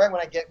 It was right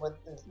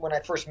when I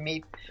first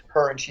meet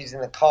her and she's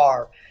in the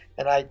car,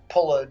 and I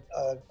pull a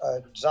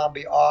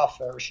zombie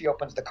off, or she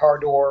opens the car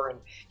door and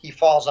he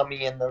falls on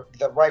me, and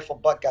the rifle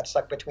butt got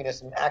stuck between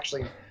us and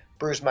actually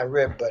bruised my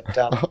rib. But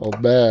oh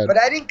man! But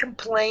I didn't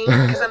complain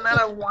because I'm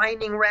not a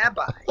whining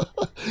rabbi.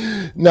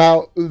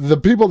 Now, the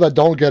people that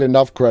don't get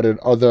enough credit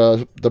are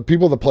the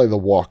people that play the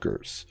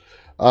walkers.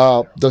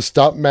 The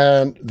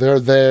stuntman, they're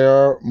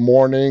there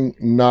morning,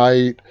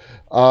 night.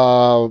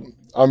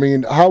 I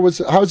mean, how's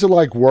it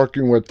like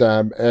working with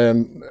them?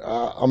 And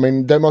I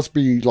mean, they must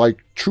be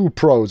like true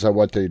pros at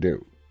what they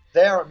do.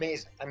 They're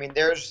amazing. I mean,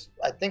 there's,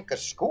 I think, a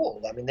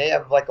school. I mean, they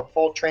have like a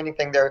full training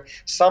thing. There are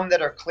some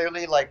that are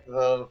clearly like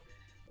the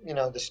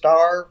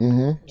star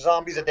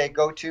zombies that they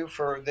go to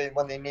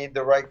when they need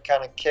the right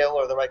kind of kill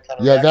or the right kind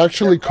of. Yeah, they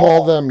actually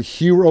call them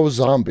hero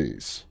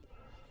zombies.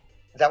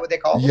 Is that what they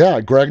call them? Yeah,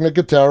 Greg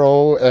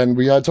Nicotero, and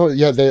we had told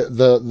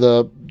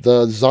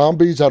the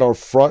zombies that are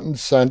front and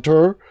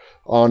center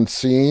on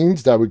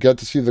scenes that we get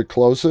to see the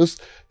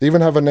closest. They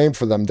even have a name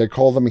for them. They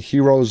call them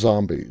hero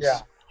zombies.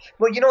 Yeah.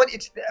 Well, you know what?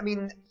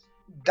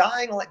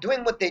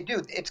 Doing what they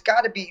do, they've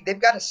got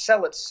to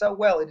sell it so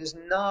well. It is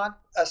not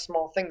a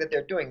small thing that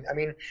they're doing. I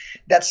mean,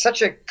 that's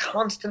such a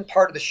constant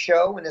part of the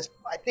show, and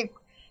I think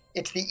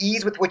it's the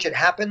ease with which it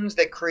happens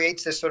that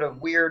creates this sort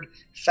of weird,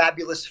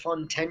 fabulous,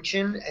 fun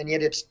tension, and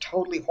yet it's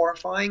totally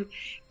horrifying,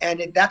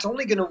 and that's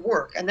only going to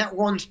work, and that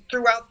runs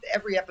throughout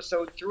every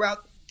episode,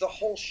 throughout the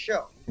whole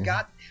show.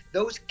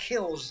 Those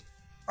kills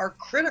are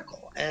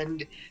critical,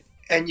 and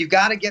you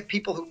got to get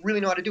people who really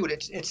know how to do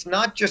it. It's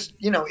not just,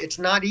 it's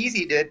not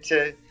easy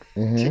to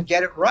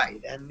get it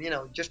right. And,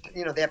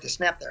 they have to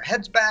snap their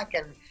heads back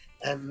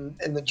and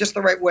just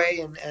the right way.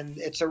 And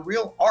it's a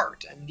real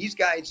art. And these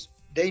guys,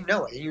 they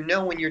know it.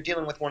 And when you're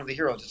dealing with one of the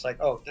heroes, it's like,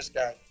 oh, this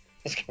guy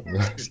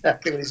knows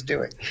exactly what he's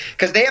doing.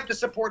 Because they have to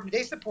support me.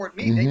 They support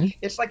me.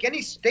 It's like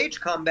any stage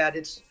combat.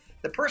 It's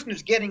the person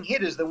who's getting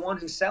hit is the one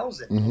who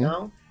sells it,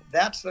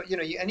 That's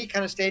any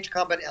kind of stage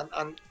combat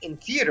in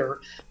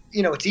theater,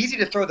 it's easy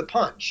to throw the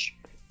punch,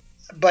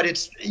 but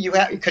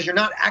because you're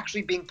not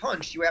actually being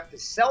punched, you have to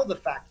sell the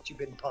fact that you've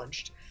been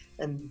punched,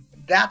 and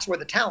that's where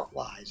the talent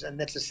lies. And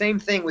that's the same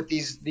thing with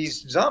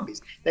these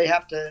zombies. They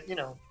have to,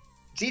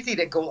 it's easy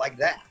to go like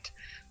that,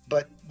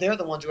 but they're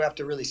the ones who have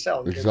to really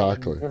sell.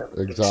 Exactly.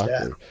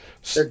 Exactly.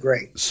 They're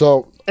great.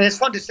 So, and it's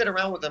fun to sit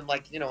around with them,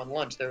 like, on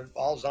lunch. They're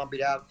all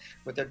zombied out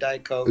with their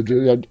Diet Coke.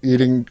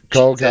 Eating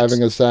Coke,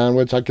 having a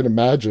sandwich. I can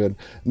imagine.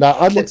 Now,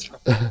 I'd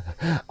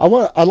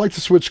like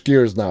to switch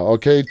gears now,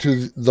 okay,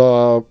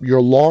 to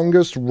your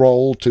longest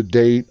role to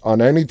date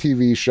on any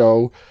TV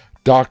show,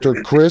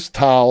 Dr. Chris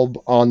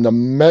Taub on the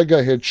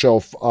mega hit show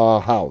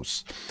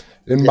House.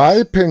 In my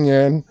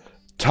opinion,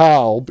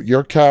 Taub,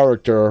 your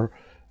character,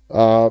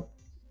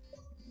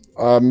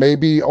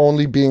 maybe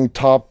only being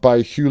topped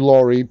by Hugh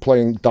Laurie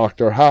playing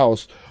Dr.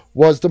 House,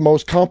 was the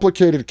most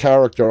complicated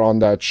character on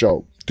that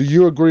show. Do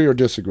you agree or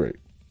disagree?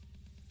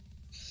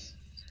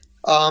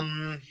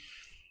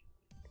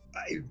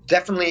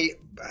 Definitely.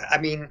 I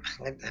mean,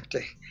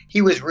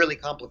 he was really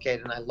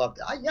complicated, and I loved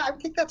it. Yeah, I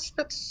think that's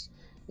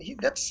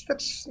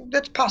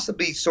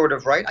possibly sort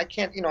of right. I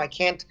can't.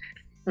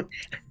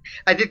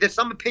 I think there's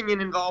some opinion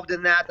involved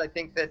in that. I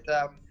think that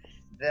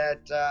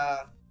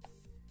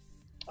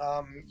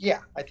yeah,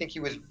 I think he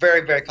was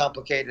very, very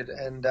complicated.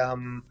 And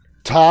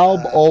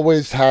Taub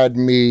always had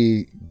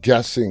me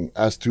guessing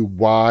as to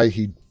why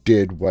he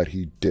did what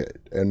he did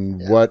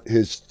and what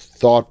his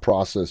thought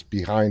process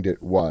behind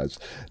it was.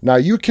 Now,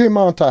 you came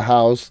onto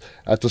House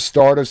at the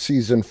start of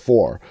season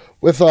 4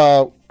 with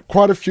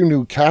quite a few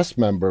new cast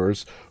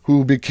members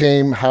who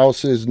became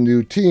House's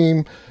new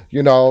team,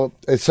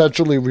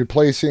 essentially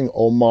replacing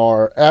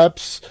Omar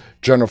Epps,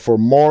 Jennifer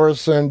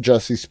Morrison,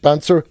 Jesse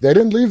Spencer. They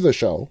didn't leave the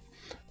show.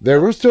 They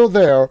were still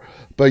there,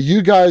 but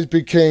you guys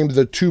became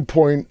the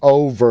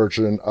 2.0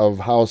 version of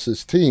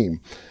House's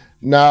team.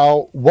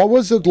 Now, what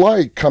was it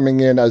like coming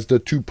in as the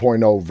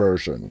 2.0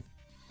 version?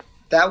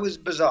 That was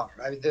bizarre.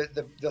 I mean,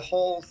 the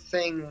whole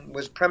thing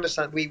was premised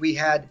on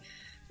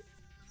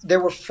there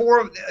were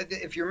 4.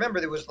 If you remember,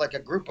 there was like a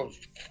group of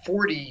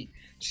 40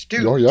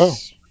 students. Oh,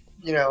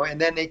 yeah. And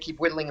then they keep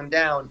whittling them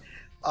down.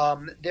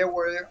 There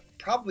were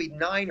probably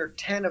 9 or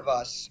 10 of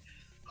us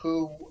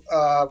who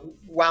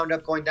wound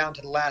up going down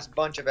to the last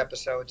bunch of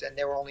episodes, and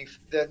there were only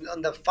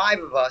the 5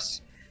 of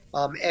us,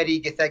 Eddie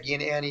Gathegi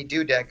and Annie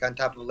Dudek, on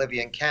top of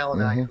Olivia and Cal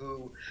and I,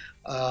 who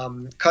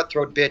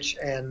Cutthroat Bitch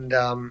and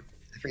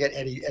I forget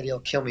Eddie'll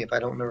kill me if I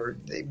don't remember.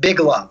 Big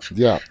Love.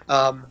 Yeah.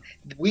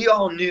 We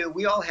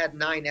all had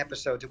 9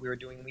 episodes that we were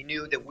doing. We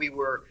knew that we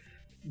were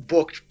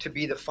booked to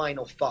be the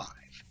final 5.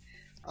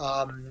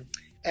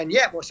 And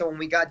yeah, so when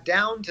we got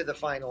down to the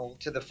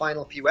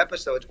final few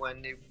episodes,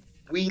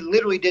 we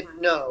literally didn't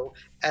know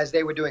as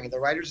they were doing it. The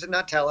writers did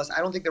not tell us. I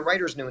don't think the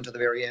writers knew until the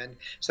very end.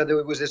 So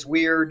there was this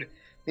weird,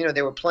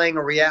 they were playing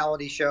a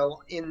reality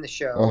show in the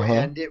show,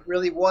 and it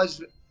really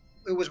was.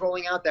 It was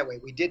rolling out that way.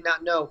 We did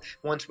not know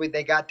once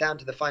they got down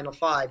to the final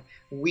 5.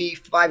 We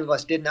 5 of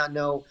us did not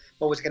know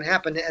what was going to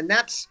happen, and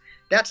that's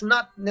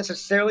not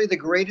necessarily the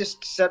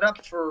greatest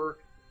setup for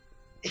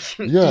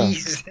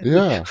ease,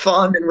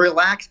 fun, and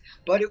relaxed.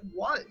 But it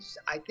was.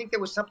 I think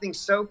there was something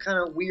so kind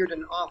of weird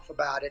and off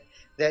about it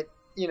that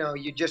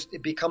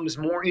it becomes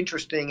more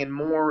interesting and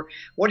more.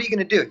 What are you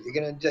going to do? You're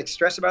going to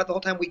stress about it the whole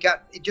time.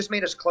 It just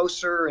made us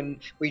closer, and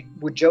we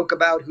would joke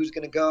about who's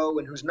going to go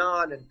and who's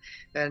not, and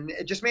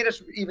it just made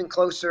us even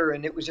closer,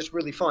 and it was just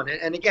really fun.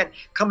 And again,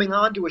 coming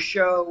on to a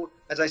show,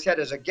 as I said,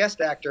 as a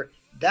guest actor,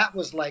 that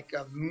was like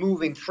a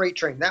moving freight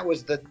train. That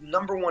was the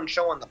 #1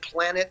 show on the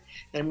planet,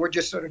 and we're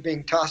just sort of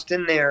being tossed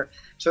in there.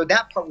 So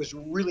that part was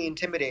really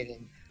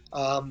intimidating,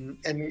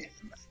 and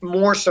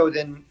more so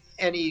than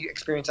any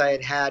experience I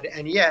had,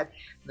 and yet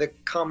the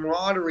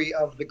camaraderie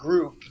of the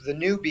group, the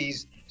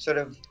newbies, sort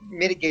of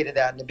mitigated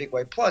that in a big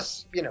way.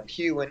 Plus,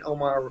 Hugh and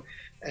Omar,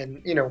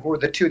 and who were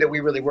the 2 that we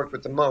really worked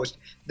with the most.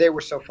 They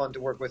were so fun to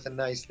work with and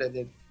nice that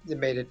it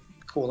made it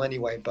cool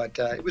anyway. But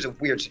it was a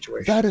weird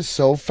situation. That is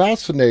so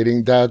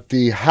fascinating that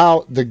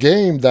the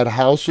game that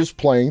House was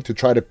playing to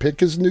try to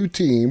pick his new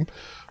team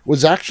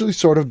was actually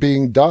sort of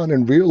being done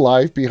in real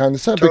life behind the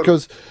set. Totally.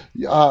 Because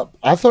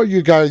I thought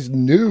you guys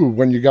knew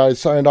when you guys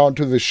signed on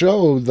to the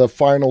show, the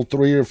final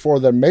 3 or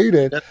 4 that made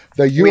it,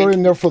 that you were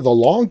in there for the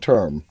long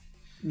term.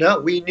 No,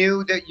 we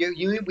knew that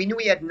we knew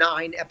we had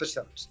 9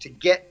 episodes to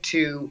get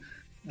to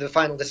the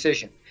final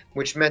decision,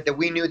 which meant that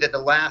we knew that the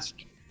last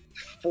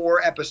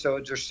 4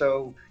 episodes or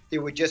so, it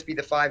would just be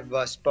the 5 of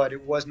us. But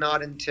it was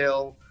not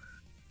until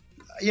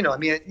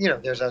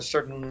there's a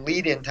certain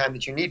lead-in time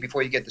that you need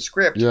before you get the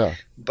script. Yeah.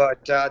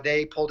 But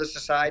they pulled us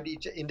aside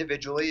each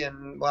individually,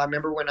 and I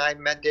remember when I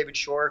met David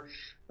Shore,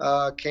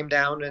 came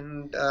down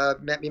and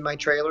met me in my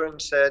trailer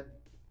and said,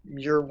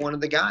 "You're one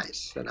of the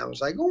guys," and I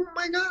was like, "Oh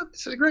my God,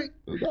 this is great!"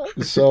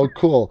 So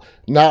cool.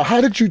 Now,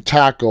 how did you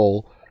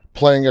tackle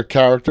playing a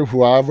character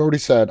who I've already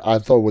said I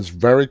thought was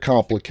very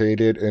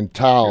complicated in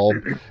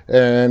Taub,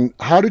 and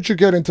how did you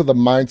get into the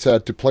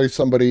mindset to play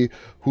somebody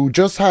who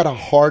just had a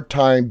hard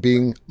time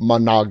being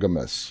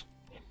monogamous?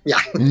 Yeah.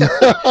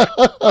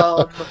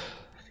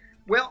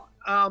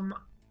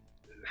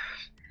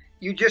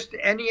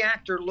 Any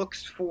actor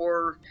looks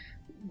for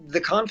the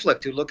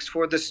conflict, who looks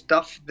for the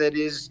stuff that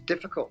is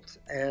difficult,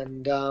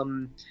 and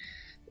to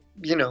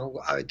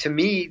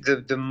me,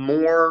 the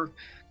more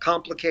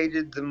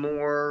complicated, the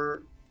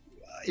more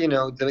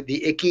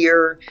the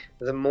ickier,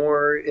 the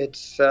more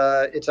it's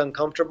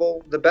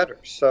uncomfortable, the better.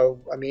 So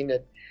I mean,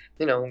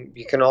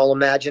 you can all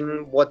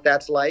imagine what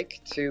that's like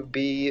to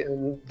be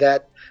in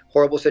that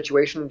horrible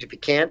situation. If you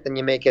can't, then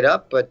you make it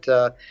up. But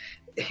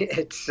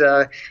it's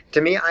to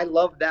me, I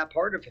love that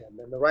part of him,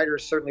 and the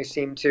writers certainly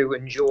seem to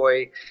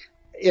enjoy.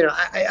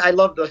 I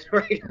love those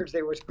writers.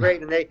 They were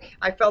great, and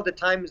I felt at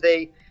times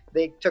they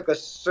took a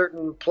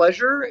certain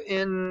pleasure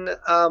in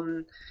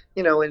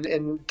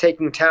in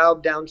taking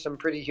Taub down some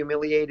pretty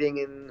humiliating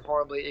and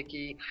horribly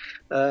icky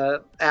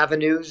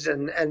avenues,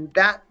 and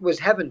that was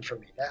heaven for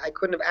me. I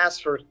couldn't have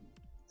asked for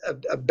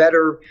a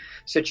better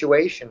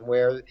situation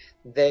where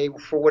they,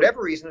 for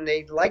whatever reason,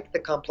 they liked the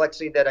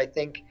complexity that I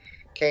think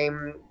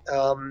came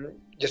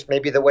just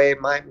maybe the way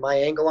my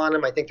angle on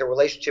him. I think the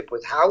relationship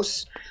with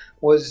House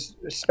was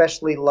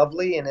especially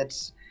lovely, and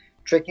it's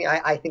tricky.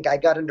 I think I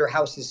got under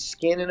House's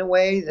skin in a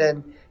way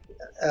that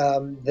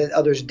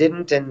others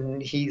didn't,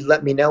 and he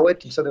let me know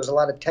it. And so there was a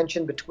lot of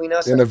tension between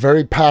us. In a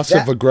very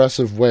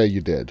passive-aggressive way,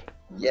 you did.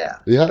 Yeah.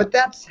 Yeah. But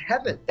that's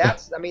heaven.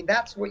 That's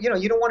what, you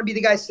don't want to be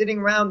the guy sitting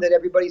around that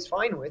everybody's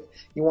fine with.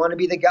 You want to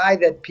be the guy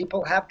that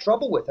people have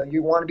trouble with. Or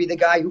you want to be the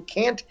guy who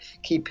can't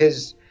keep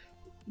his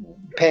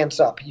pants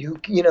up,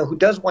 who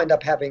does wind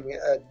up having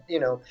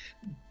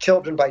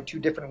children by two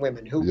different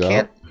women, who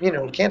can't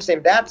say.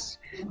 That's,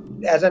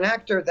 as an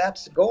actor,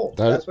 that's gold.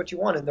 That's what you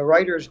want. And the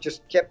writers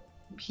just kept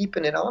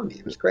heaping it on me.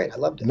 It was great. I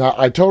loved it. Now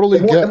I totally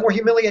the more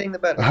humiliating, the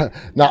better.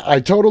 Now I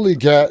totally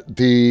get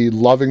the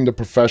loving the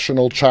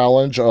professional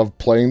challenge of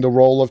playing the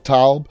role of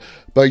Taub,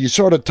 but you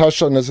sort of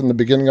touched on this in the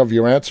beginning of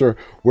your answer.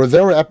 Were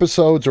there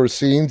episodes or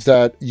scenes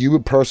that you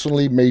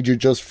personally made you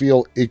just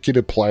feel icky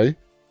to play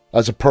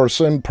as a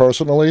person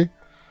personally?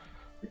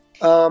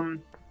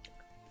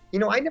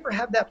 I never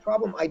have that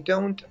problem. I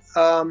don't.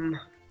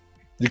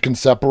 You can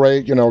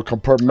separate,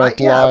 compartmentalize.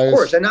 Yeah, of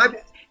course, and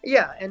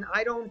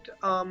I don't.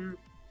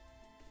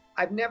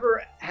 I've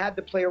never had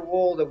to play a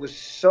role that was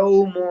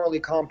so morally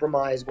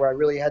compromised where I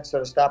really had to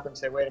sort of stop and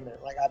say, wait a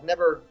minute. Like, I've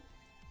never,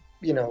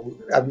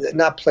 I've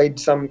not played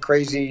some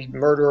crazy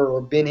murderer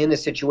or been in a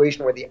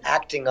situation where the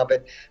acting of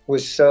it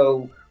was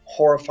so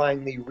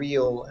horrifyingly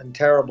real and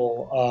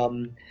terrible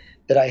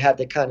that I had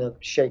to kind of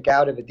shake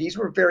out of it. These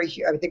were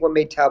I think what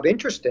made Taub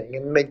interesting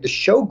and made the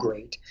show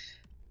great,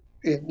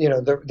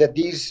 that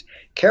these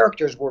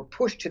characters were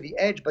pushed to the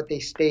edge, but they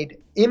stayed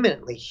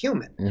imminently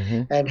human.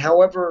 Mm-hmm. And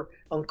however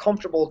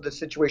uncomfortable the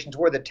situations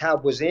were that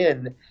Taub was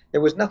in, there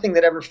was nothing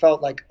that ever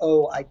felt like,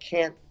 oh, I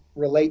can't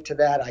relate to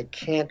that, I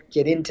can't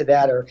get into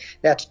that, or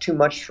that's too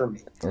much for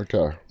me.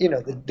 Okay.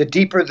 The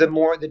deeper,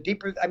 the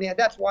deeper. I mean,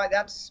 that's why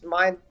that's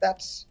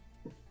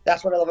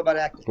what I love about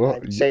acting. Well,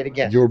 I'd say it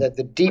again.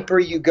 The deeper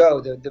you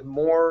go, the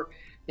more,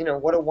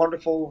 what a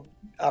wonderful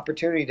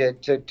opportunity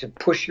to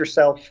push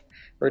yourself,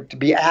 or to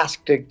be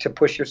asked to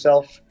push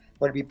yourself,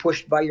 or to be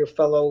pushed by your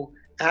fellow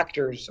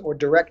actors or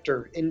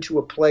director into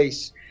a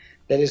place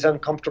that is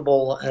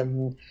uncomfortable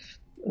and,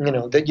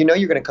 that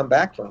you're going to come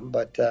back from.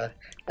 But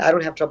I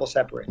don't have trouble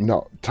separating.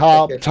 No.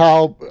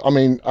 Taub, I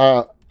mean,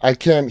 I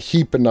can't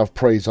heap enough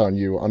praise on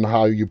you on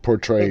how you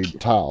portrayed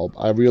Taub.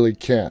 I really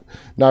can't.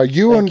 Now,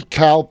 you and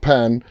Kal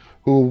Penn,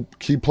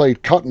 he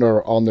played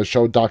Kuttner on the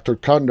show, Dr.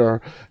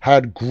 Kuttner,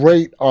 had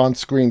great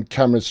on-screen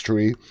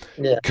chemistry.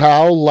 Yeah.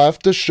 Kal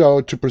left the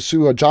show to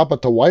pursue a job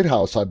at the White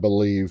House, I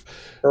believe.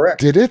 Correct.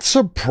 Did it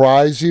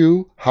surprise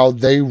you how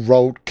they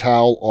wrote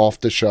Kal off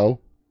the show?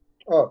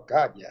 Oh,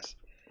 God, yes.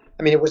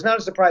 I mean, it was not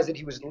a surprise that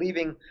he was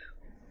leaving.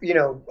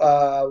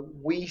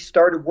 We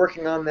started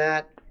working on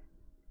that.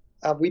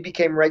 We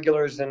became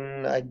regulars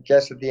I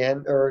guess, at the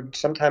end, or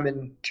sometime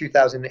in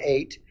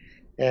 2008.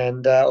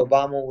 And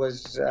Obama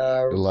was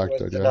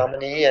elected, the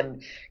nominee,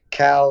 and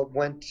Kal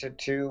went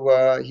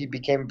he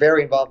became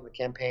very involved in the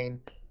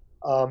campaign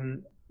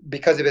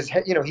because of his,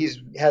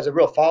 he has a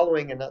real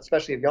following, and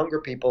especially of younger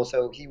people.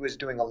 So he was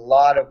doing a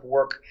lot of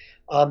work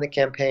on the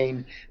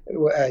campaign,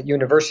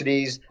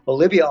 universities.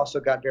 Olivia also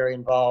got very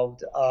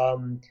involved.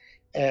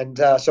 And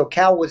so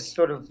Kal was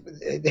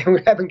they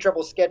were having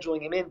trouble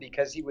scheduling him in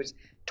because he was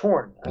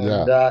torn.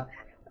 Yeah.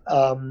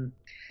 And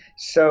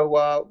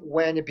so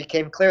when it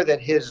became clear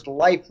that his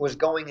life was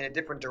going in a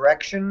different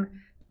direction,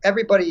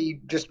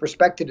 everybody just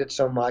respected it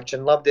so much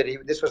and loved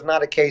it. This was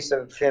not a case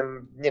of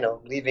him,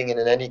 leaving it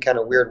in any kind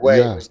of weird way.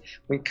 Yeah.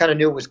 We kind of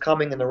knew it was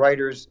coming, and the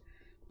writers,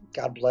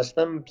 God bless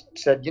them,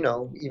 said,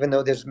 even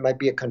though there might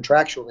be a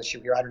contractual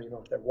issue here, I don't even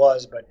know if there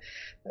was, but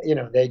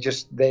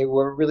they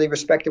were really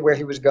respected where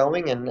he was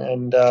going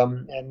and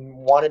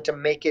wanted to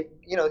make it,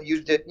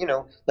 used it,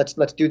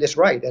 let's do this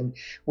right. And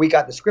we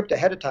got the script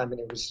ahead of time, and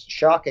it was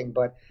shocking,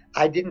 but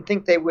I didn't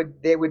think they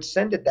would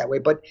send it that way.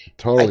 But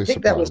totally I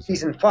think that was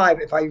season 5,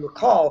 if I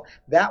recall.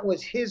 That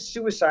was his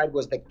suicide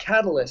was the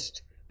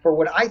catalyst for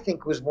what I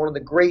think was one of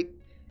the great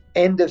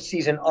end of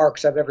season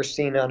arcs I've ever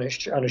seen on a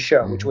show,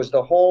 mm-hmm. which was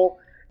the whole.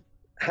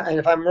 And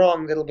if I'm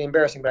wrong, it'll be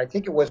embarrassing, but I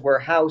think it was where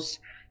House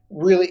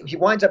really, he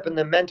winds up in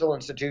the mental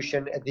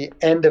institution at the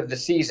end of the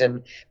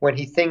season when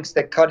he thinks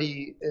that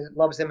Cuddy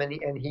loves him, and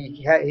he's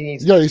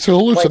Yeah, he's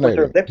hallucinating.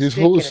 lipstick, He's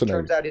and it hallucinating.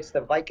 turns out it's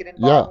the Vicodin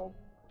Yeah. bottle.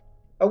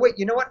 Oh wait,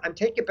 you know what? I'm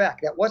taking it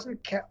back. That wasn't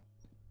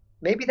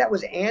maybe that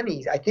was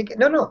Annie's. I think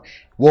no.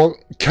 Well,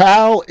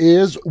 Cal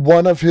is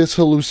one of his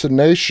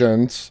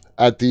hallucinations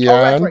at the Oh,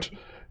 that's end right.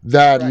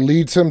 that Right.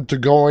 leads him to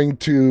going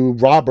to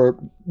Robert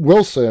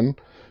Wilson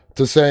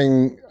to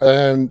saying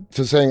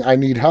I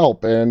need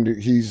help, and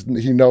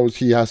he knows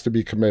he has to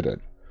be committed.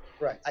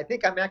 Right. I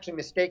think I'm actually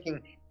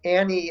mistaking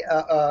Annie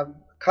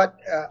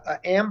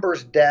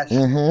Amber's death.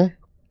 Mm-hmm.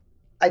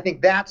 I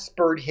think that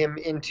spurred him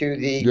into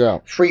the Yeah.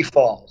 free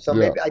fall. So Yeah.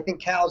 maybe I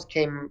think Cal's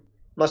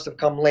must have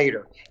come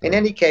later. In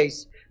any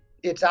case,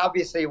 it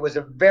was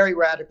a very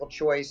radical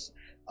choice.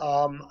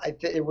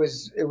 It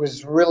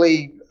was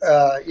really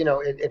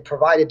it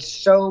provided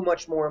so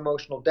much more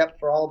emotional depth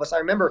for all of us. I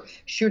remember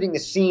shooting the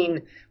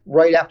scene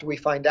right after we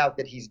find out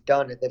that he's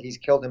done it, that he's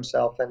killed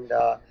himself, and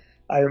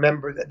I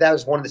remember that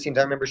was one of the scenes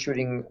I remember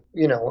shooting.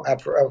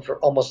 After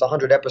almost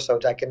 100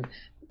 episodes, I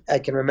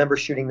can remember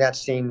shooting that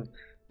scene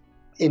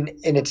in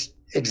its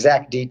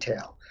exact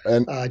detail.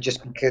 And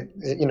Just because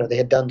they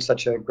had done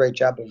such a great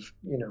job of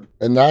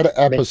in that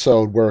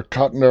episode where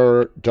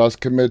Kuttner does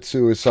commit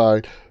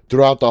suicide,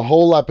 throughout the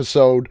whole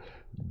episode,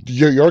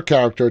 your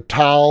character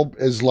Tal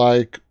is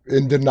like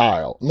in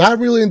denial. Not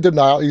really in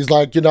denial. He's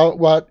like, you know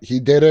what? He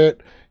did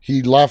it.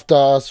 He left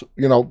us.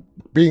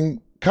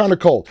 Being kind of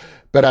cold.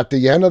 But at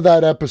the end of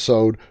that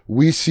episode,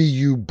 we see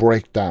you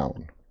break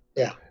down.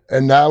 Yeah.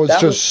 And that was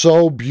That just was-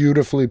 so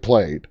beautifully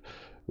played.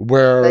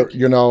 Where Thank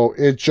you.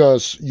 it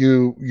just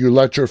you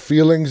let your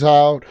feelings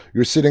out.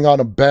 You're sitting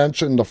on a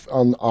bench in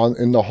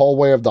the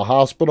hallway of the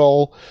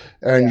hospital,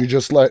 and Yeah. you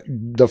just let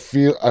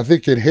I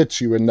think it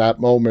hits you in that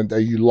moment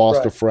that you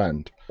lost a Right.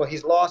 friend. Well,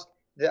 he's lost.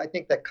 I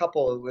think that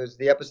couple, it was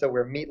the episode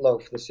where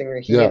Meatloaf, the singer,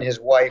 he Yeah. and his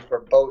wife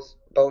were both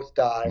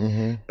died.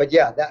 Mm-hmm. But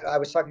yeah, that I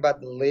was talking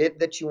about the lid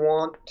that you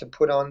want to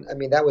put on. I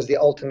mean, that was the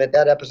ultimate.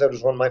 That episode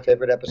was one of my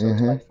favorite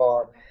episodes by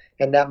far.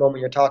 And that moment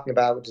you're talking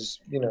about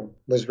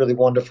was really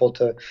wonderful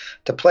to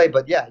play.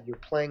 But yeah, you're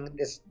playing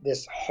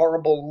this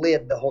horrible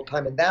lid the whole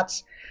time, and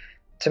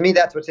to me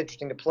that's what's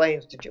interesting to play.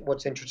 And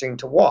what's interesting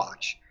to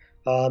watch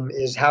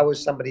is how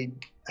is somebody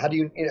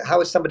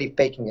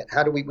faking it?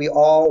 How do we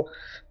all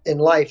in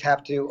life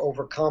have to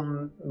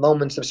overcome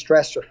moments of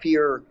stress or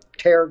fear,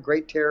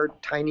 great terror,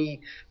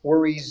 tiny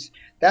worries?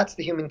 That's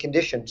the human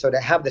condition. So to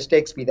have the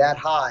stakes be that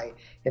high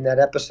in that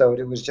episode,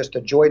 it was just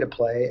a joy to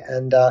play.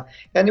 And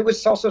it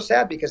was also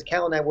sad because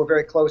Cal and I were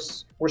very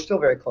close. We're still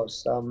very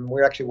close.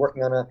 We're actually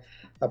working on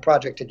a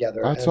project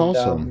together. That's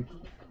awesome.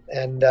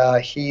 And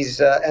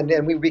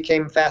we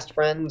became fast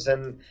friends,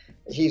 and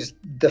he's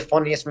the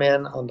funniest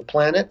man on the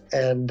planet.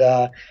 And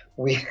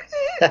we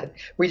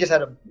just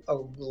had a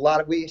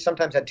lot of, we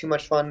sometimes had too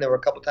much fun. There were a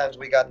couple times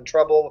we got in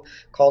trouble,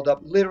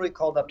 literally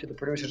called up to the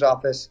producer's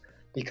office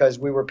because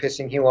we were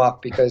pissing Hugh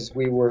off because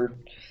we were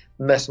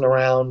messing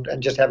around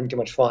and just having too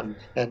much fun,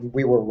 and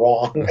we were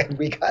wrong and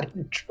we got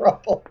in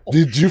trouble.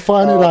 Did you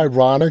find it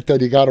ironic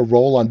that he got a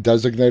role on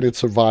Designated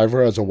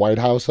Survivor as a White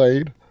House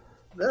aide?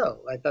 No,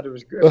 I thought it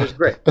was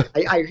great.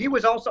 He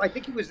was also, I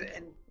think he was,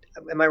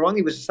 am I wrong?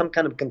 He was some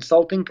kind of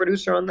consulting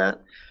producer on that.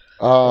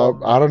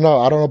 I don't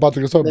know about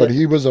the consultant, but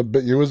he was a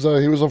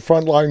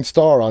frontline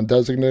star on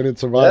Designated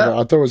Survivor. Yeah,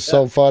 I thought it was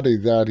so funny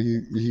that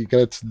he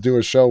gets to do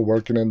a show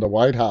working in the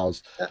White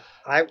House.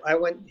 I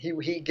went.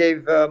 He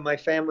gave my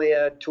family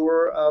a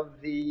tour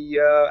of the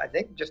I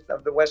think just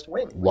of the West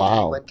Wing.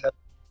 Wow. He went to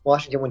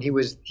Washington when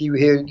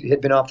he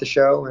had been off the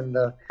show, and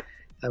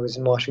I was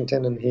in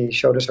Washington, and he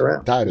showed us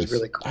around. That It was is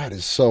really cool. That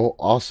is so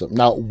awesome.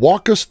 Now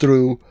walk us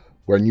through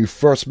when you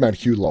first met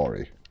Hugh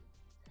Laurie.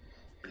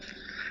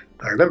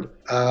 I remember.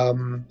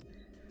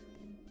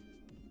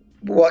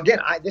 Well, again,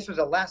 this was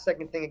a last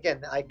second thing.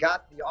 Again, I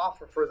got the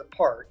offer for the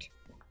part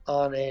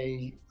on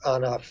a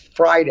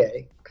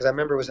Friday because I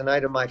remember it was the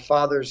night of my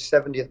father's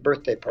 70th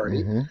birthday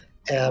party, Mm-hmm.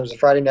 and it was a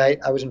Friday night.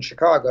 I was in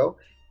Chicago,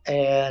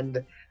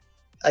 and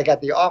I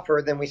got the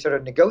offer. Then we sort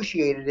of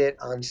negotiated it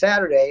on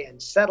Saturday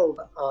and settled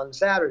on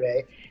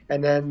Saturday,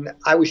 and then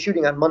I was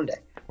shooting on Monday.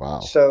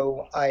 Wow.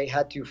 So I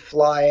had to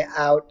fly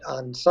out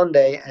on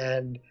Sunday,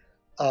 and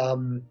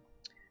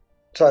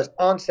so I was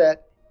on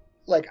set.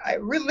 Like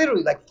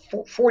literally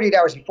 48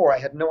 hours before, I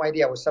had no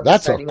idea I was something.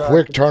 That's a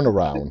quick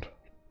turnaround.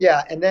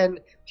 Yeah, and then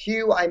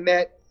Hugh, I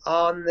met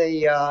on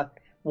the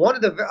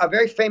a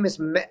very famous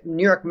New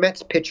York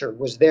Mets pitcher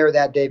was there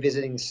that day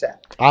visiting the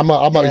set. I'm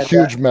a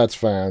huge Mets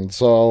fan,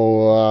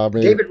 so I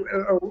mean, David,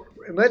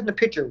 it wasn't a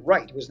pitcher,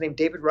 Wright. It was named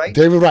David Wright.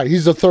 David Wright,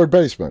 he's the third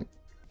baseman.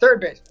 Third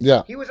base.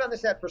 Yeah. He was on the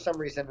set for some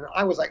reason, and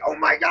I was like, "Oh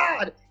my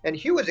god!" And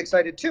Hugh was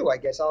excited too. I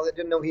guess I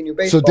didn't know he knew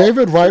baseball. So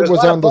David Wright There a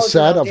was lot on the buzz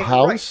set around of David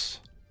House.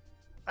 Wright.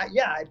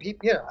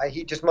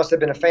 He just must have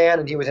been a fan,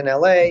 and he was in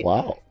L.A.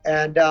 Wow.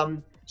 And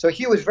so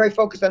Hugh was very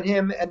focused on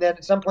him, and then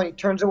at some point he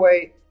turns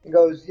away and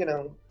goes,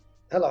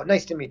 hello,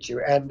 nice to meet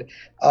you. And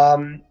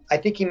I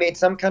think he made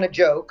some kind of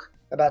joke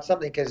about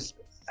something because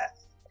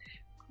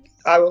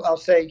I'll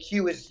say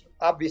Hugh is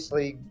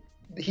obviously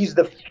he's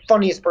the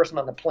funniest person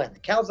on the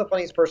planet. Cal's the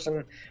funniest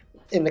person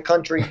in the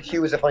country.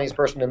 Hugh is the funniest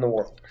person in the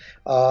world.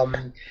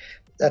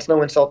 That's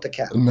no insult to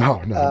Cal.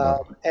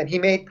 No. And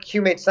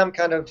Hugh made some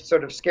kind of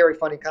sort of scary,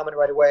 funny comment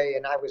right away,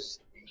 and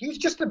he was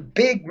just a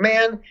big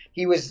man.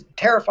 He was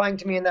terrifying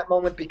to me in that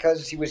moment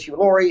because he was Hugh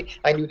Laurie.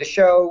 I knew the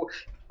show.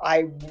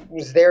 I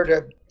was there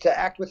to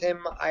act with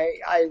him.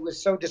 I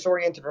was so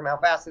disoriented from how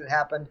fast it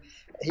happened.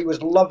 He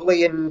was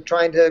lovely and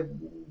trying to,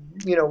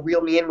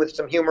 reel me in with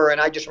some humor.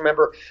 And I just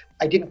remember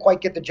I didn't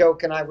quite get the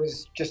joke, and I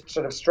was just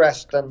sort of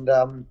stressed. And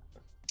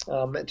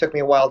it took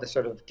me a while to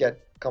sort of get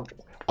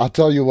comfortable. I'll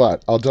tell you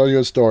what. I'll tell you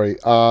a story.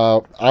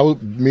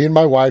 Me and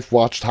my wife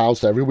watched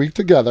House every week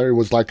together. It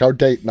was like our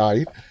date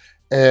night.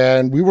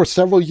 And we were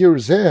several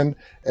years in,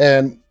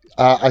 and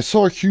I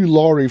saw Hugh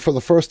Laurie for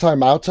the first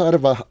time outside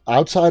of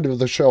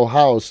the show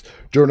House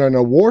during an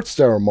awards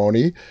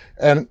ceremony,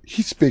 and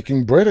he's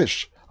speaking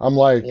British. I'm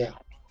like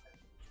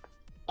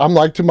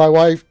to my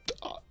wife,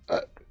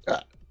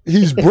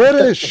 he's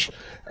British.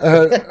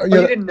 You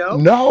didn't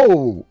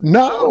know?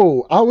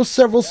 No. I was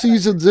several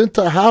seasons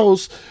into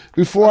House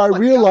before I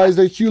realized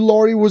that Hugh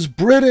Laurie was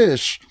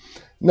British.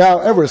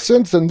 Now, ever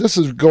since then, this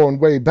is going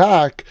way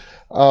back.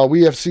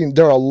 We have seen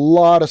there are a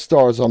lot of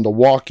stars on The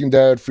Walking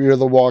Dead, Fear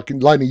the Walking.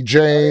 Lenny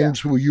James,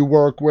 who you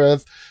work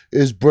with,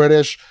 is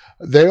British.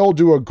 They all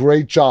do a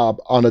great job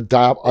on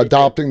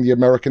adopting the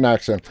American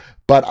accent.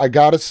 But I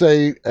gotta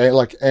say,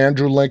 like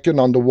Andrew Lincoln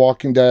on The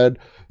Walking Dead,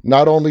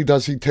 not only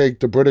does he take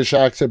the British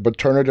accent, but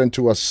turn it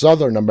into a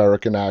Southern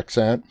American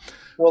accent.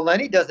 Well,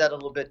 Lenny does that a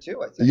little bit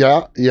too, I think.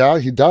 Yeah,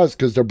 he does,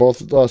 because they're both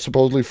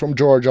supposedly from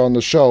Georgia on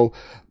the show.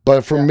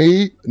 But for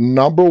me,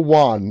 number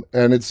one,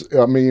 and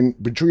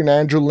between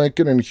Andrew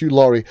Lincoln and Hugh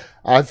Laurie,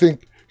 I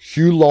think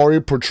Hugh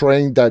Laurie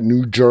portraying that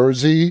New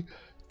Jersey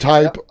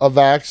type of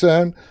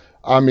accent,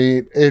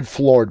 it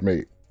floored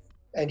me.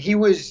 And he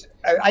was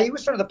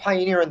sort of the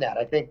pioneer in that.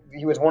 I think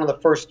he was one of the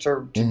first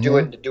to do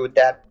it and to do it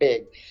that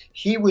big.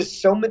 He was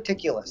so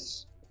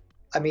meticulous.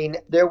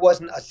 There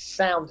wasn't a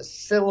sound, a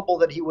syllable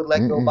that he would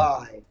let go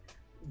by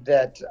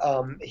that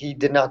he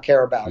did not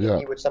care about. Yeah. And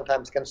he would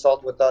sometimes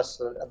consult with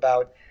us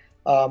about.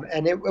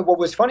 What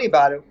was funny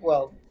about it,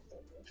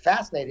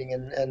 fascinating,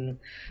 and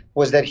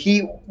was that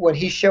when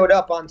he showed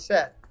up on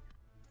set,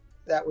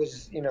 that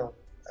was,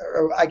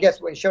 or I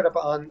guess when he showed up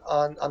on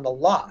the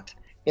lot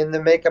in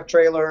the makeup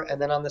trailer and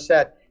then on the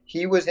set,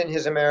 he was in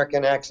his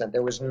American accent.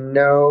 There was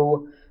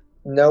no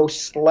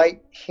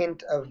slight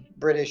hint of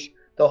British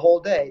the whole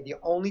day. The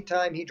only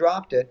time he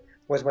dropped it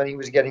was when he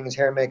was getting his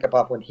hair and makeup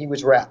off, when he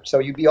was wrapped. So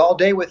you'd be all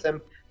day with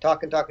him,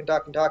 talking.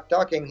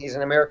 He's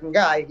an American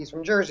guy. He's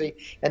from Jersey.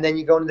 And then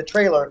you go into the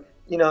trailer,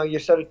 you're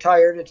sort of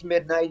tired. It's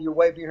midnight. You're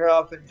wiping her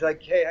off. And it's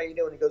like, hey, how you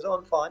doing? He goes, oh,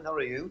 I'm fine. How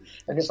are you?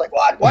 And it's like,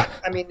 what?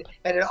 And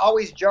it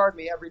always jarred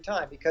me every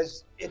time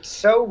because it's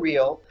so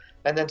real.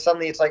 And then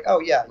suddenly it's like, oh,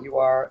 yeah, you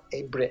are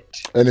a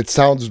Brit. And it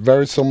sounds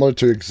very similar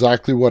to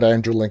exactly what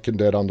Andrew Lincoln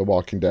did on The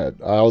Walking Dead.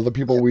 All the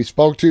people we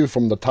spoke to,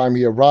 from the time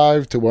he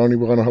arrived to when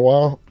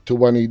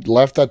he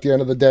left at the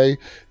end of the day,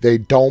 they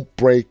don't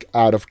break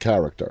out of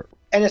character.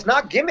 And it's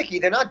not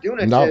gimmicky. They're not doing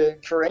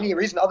it for any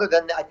reason other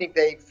than I think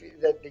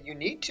that you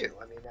need to.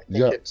 I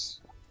think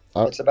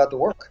it's about the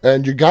work.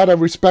 And you got to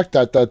respect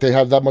that they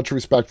have that much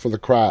respect for the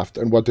craft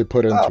and what they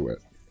put into it.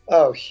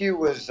 Oh, Hugh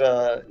was,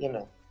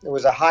 it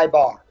was a high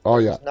bar. Oh,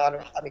 yeah.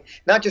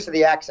 Not just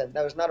the accent.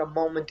 That was not a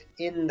moment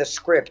in the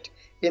script,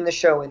 in the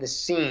show, in the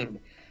scene.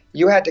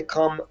 You had to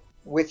come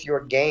with your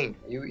game.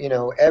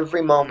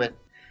 Every moment.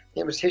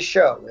 It was his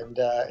show,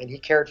 and he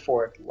cared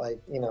for it,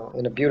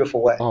 in a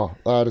beautiful way. Oh,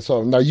 that is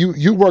so. Now,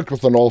 you worked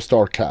with an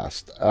all-star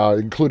cast,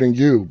 including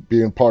you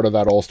being part of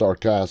that all-star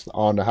cast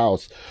on the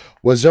House.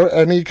 Was there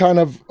any kind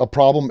of a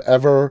problem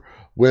ever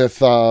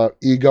with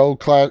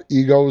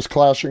egos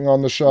clashing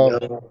on the show?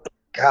 No.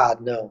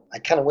 God, no. I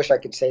kind of wish I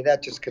could say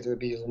that just because it would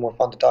be a little more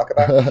fun to talk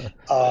about.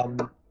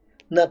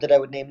 Not that I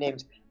would name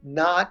names.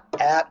 Not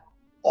at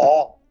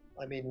all.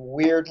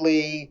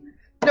 Weirdly,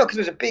 because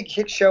it was a big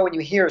hit show, and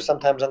you hear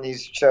sometimes on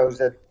these shows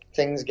that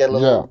things get a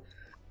little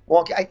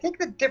wonky. I think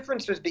the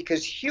difference was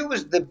because Hugh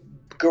was the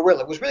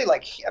gorilla. It was really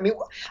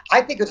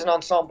I think it was an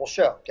ensemble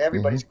show. To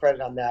everybody's credit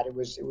on that, it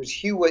was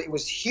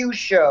Hugh's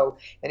show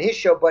and his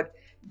show, but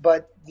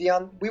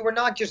we were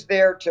not just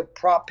there to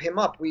prop him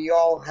up. We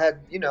all had,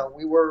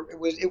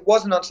 it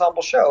was an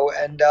ensemble show,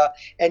 and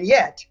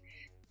yet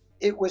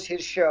it was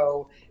his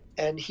show,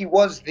 and he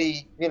was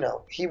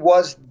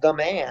the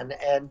man,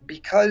 and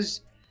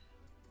because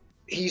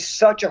he's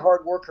such a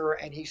hard worker,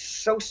 and he's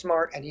so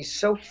smart, and he's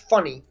so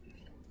funny,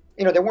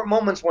 there weren't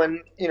moments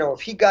when,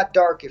 if he got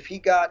dark, if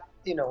he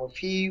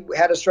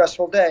had a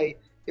stressful day,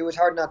 it was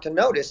hard not to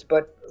notice,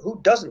 but who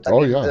doesn't?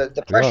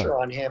 The pressure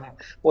on him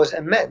was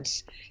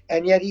immense,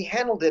 and yet he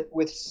handled it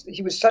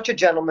he was such a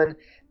gentleman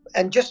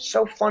and just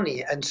so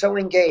funny and so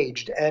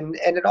engaged, and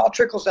it all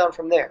trickles down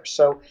from there.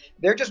 So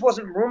there just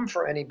wasn't room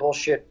for any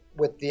bullshit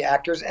with the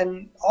actors,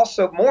 and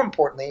also, more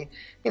importantly,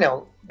 it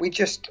was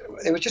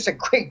just a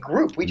great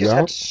group. We just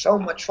had so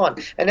much fun,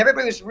 and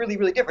everybody was really,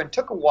 really different. It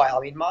took a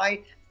while.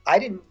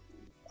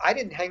 I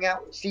didn't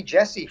see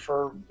Jesse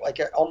for like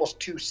almost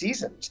 2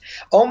 seasons.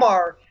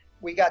 Omar,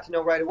 we got to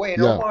know right away,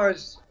 and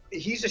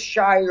he's a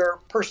shyer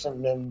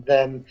person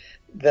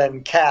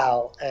than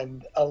Cal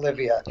and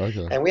Olivia.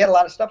 Okay. And we had a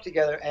lot of stuff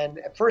together. And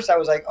at first I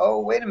was like, oh,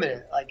 wait a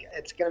minute. Like,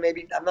 it's going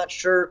to I'm not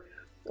sure.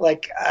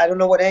 Like, I don't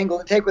know what angle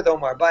to take with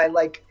Omar. By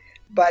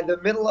the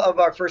middle of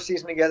our first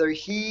season together,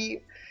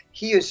 he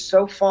is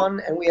so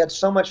fun, and we had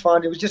so much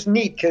fun. It was just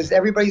neat because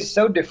everybody's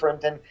so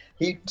different. And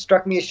he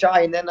struck me as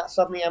shy. And then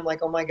suddenly I'm like,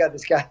 oh my God,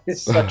 this guy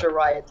is such a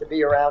riot to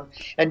be around.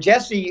 And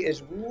Jesse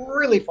is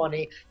really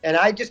funny. And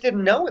I just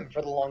didn't know him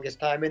for the longest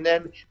time. And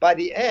then by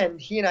the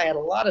end, he and I had a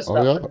lot of stuff.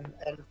 Oh,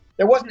 yeah. And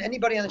there wasn't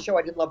anybody on the show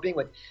I didn't love being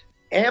with.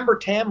 Amber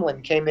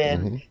Tamlin came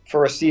in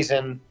for a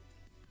season,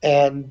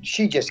 and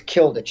she just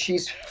killed it.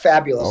 She's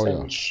fabulous. Oh,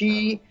 yeah. And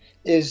she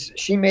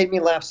made me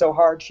laugh so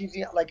hard. She's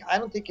like, I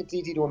don't think it's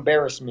easy to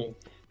embarrass me.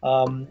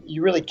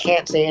 You really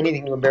can't say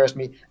anything to embarrass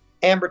me.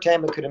 Amber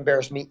Tamlin could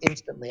embarrass me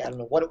instantly. I don't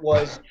know what it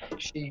was.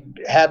 She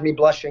had me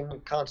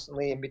blushing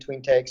constantly in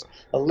between takes.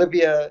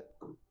 Olivia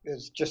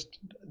is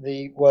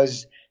she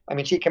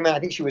came out, I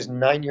think she was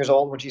 9 years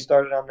old when she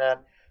started on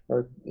that,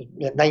 or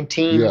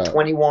 19,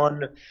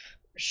 21.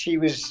 She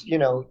was,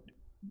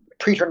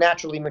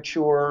 preternaturally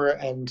mature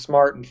and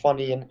smart and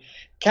funny. And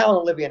Cal and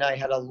Olivia and I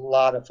had a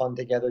lot of fun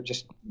together.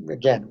 Just,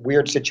 again,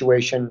 weird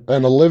situation.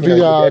 And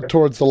Olivia,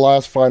 towards the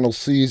last final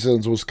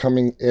seasons, was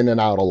coming in and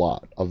out a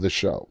lot of the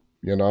show.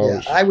 Yeah,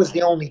 I was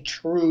the only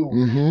true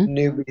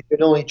newbie,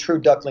 the only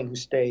true duckling who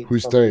stayed.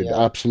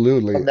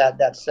 Absolutely. From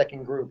that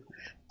second group.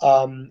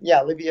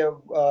 Olivia,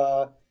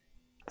 I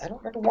don't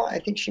remember why. I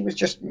think she was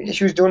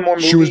doing more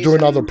movies. She was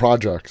doing other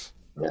projects.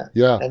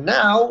 Yeah. And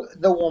now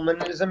the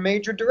woman is a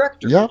major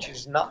director, which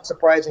is not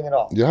surprising at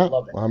all. Yeah. I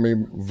love it. I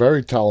mean,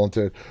 very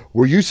talented.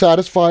 Were you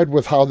satisfied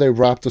with how they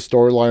wrapped the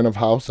storyline of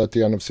House at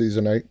the end of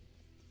season 8?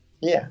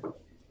 Yeah.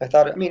 I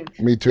thought, me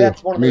too.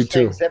 That's one of those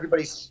things.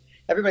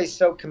 Everybody's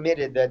so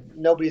committed that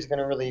nobody's going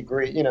to really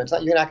agree. You're not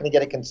going to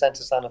get a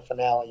consensus on a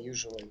finale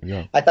usually.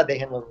 Yeah. I thought they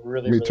handled it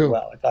really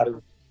well. I thought it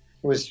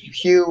was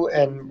Hugh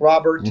and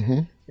Robert,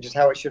 which is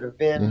how it should have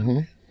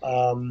been.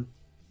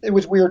 It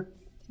was weird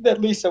that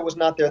Lisa was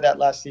not there that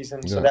last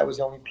season, so that was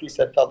the only piece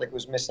that felt like it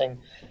was missing.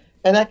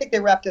 And I think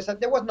they wrapped this up.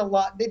 There wasn't a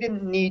lot. They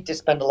didn't need to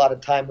spend a lot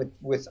of time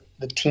with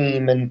the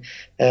team, and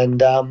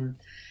would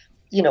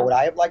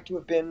I have liked to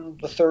have been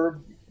the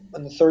third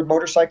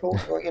motorcycle,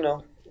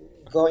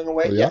 going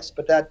away? Yes,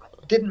 but that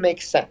didn't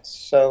make sense.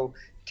 So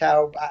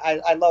Tao,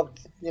 I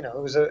loved. It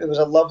was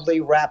a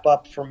lovely wrap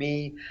up for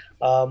me.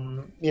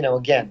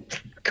 Again,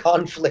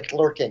 conflict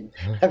lurking.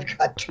 I've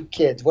got 2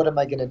 kids. What am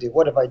I going to do?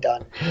 What have I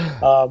done?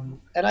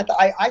 And I thought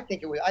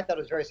it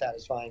was very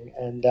satisfying,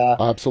 and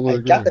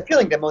absolutely, I got the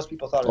feeling that most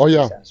people thought it was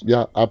very satisfying.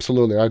 Yeah,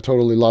 absolutely. I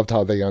totally loved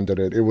how they ended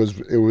it. It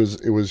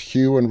was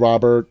Hugh and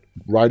Robert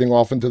riding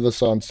off into the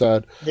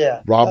sunset.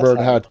 Yeah, Robert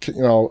had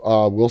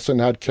Wilson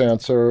had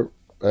cancer,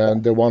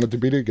 and they wanted to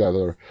be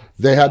together.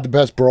 They had the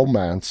best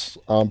bromance,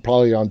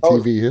 probably on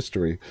TV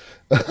history.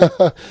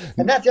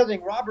 And that's the other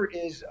thing. Robert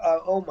is,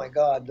 oh my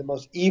God, the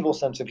most evil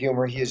sense of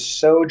humor. He is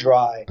so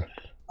dry.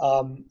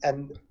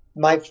 And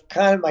my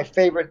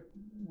favorite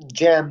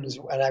gems,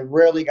 and I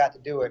rarely got to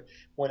do it,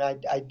 when I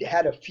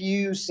had a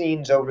few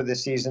scenes over the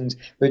seasons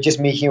with just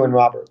me, Hugh, and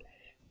Robert.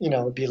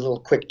 It'd be a little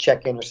quick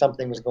check-in or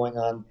something was going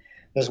on.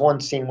 There's one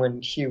scene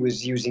when Hugh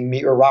was using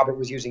me, or Robert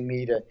was using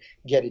me to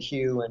get at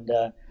Hugh, and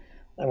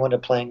I wound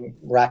up playing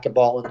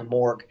racquetball in the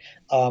morgue.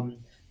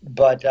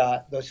 But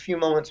those few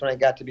moments when I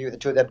got to be with the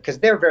two of them, because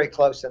they're very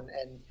close,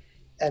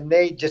 and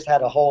they just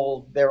had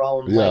their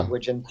own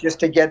language, and just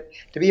to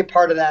be a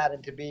part of that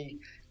and to be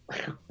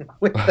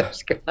with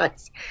those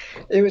guys,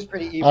 it was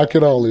pretty evil. I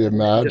could only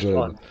imagine.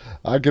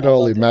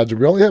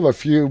 We only have a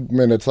few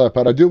minutes left,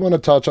 but I do want to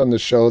touch on the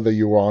show that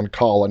you were on,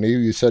 Colony.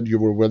 You said you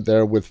were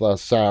there with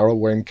Sarah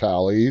Wayne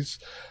Callies,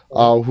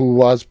 who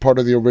was part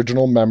of the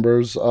original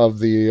members of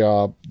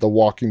the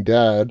Walking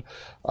Dead.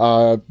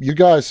 You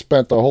guys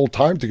spent the whole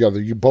time together.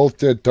 You both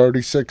did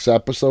 36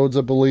 episodes,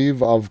 I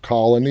believe, of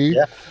Colony.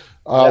 Yeah.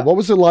 What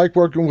was it like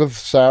working with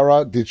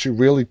Sarah? Did she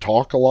really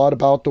talk a lot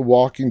about The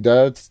Walking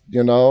Dead,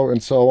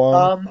 and so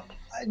on?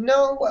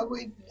 No,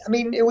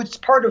 it was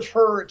part of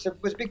her. It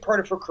was a big part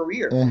of her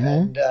career,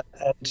 and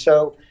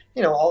so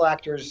all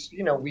actors,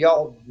 we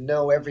all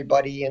know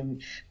everybody,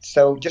 and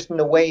so just in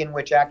the way in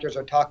which actors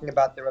are talking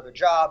about their other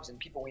jobs and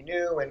people we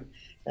knew,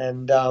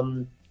 and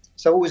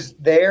so it was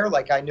there.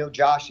 Like, I know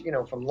Josh,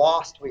 from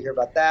Lost, we hear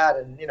about that,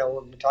 and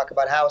when we talk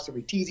about House, and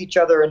we tease each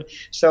other, and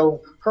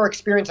so her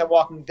experience on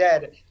Walking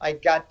Dead, I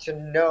got to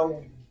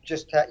know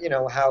just how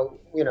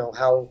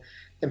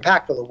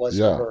impactful it was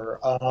for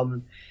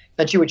her.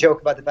 And she would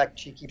joke about the fact that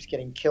she keeps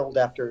getting killed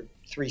after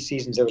 3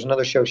 seasons. There was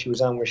another show she was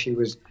on where she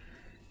was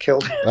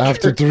killed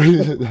after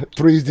 3.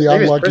 3 is the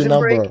unlucky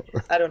number.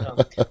 I don't know.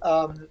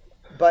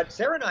 But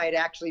Sarah and I had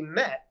actually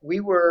met. We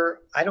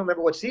were, I don't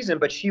remember what season,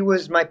 but she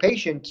was my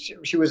patient.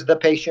 She was the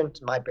patient,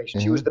 my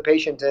patient. She was the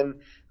patient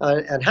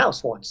in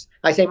House once.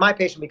 I say my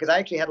patient because I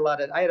actually had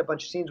I had a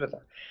bunch of scenes with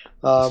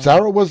her.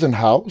 Sarah was in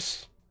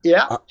House?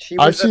 Yeah, she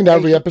was I've seen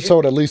every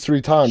episode at least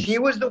 3 times. She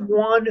was the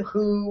one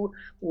who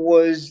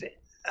was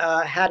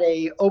had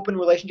a open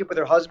relationship with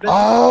her husband.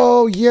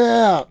 Oh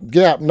yeah,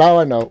 yeah. Now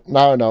I know.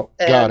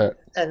 Got it.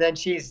 And then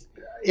she's,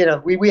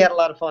 we had a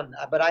lot of fun.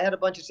 But I had a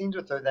bunch of scenes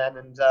with her then,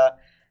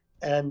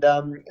 and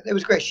it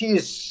was great. She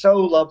is so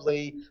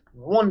lovely,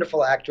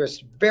 wonderful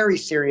actress, very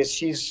serious.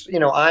 She's,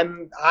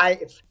 I'm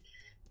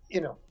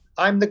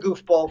the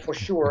goofball for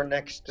sure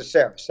next to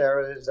Sarah.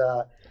 Sarah is,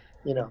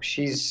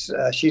 she's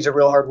a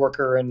real hard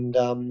worker,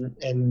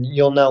 and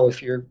you'll know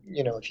if you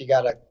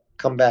gotta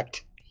come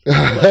back.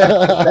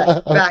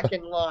 Back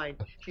in line.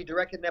 She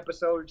directed an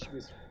episode. She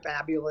was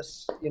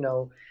fabulous.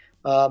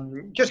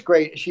 Just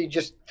great. She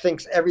just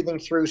thinks everything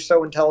through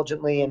so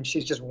intelligently, and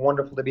she's just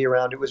wonderful to be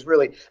around. It was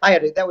really,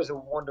 that was a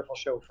wonderful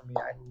show for me.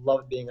 I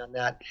loved being on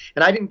that,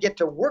 and I didn't get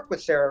to work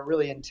with Sarah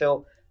really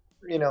until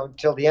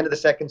the end of the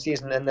second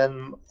season, and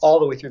then all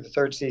the way through the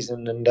third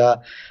season, and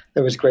it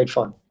was great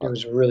fun. It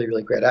was really,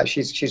 really great.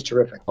 She's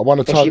terrific. I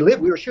want to talk. We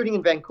were shooting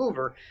in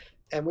Vancouver,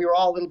 and we were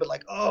all a little bit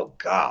like, oh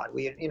God,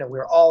 we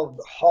were all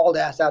hauled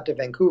ass out to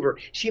Vancouver.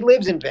 She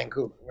lives in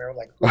Vancouver. We were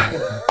like,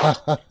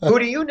 who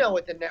do you know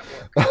at the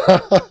network?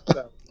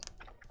 So.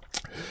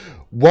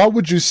 What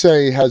would you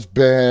say has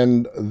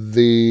been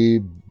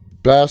the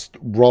best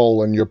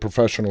role in your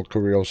professional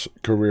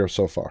career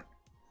so far?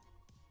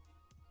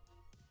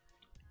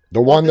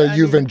 The one that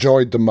you've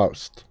enjoyed the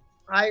most.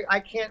 I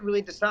can't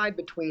really decide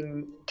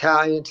between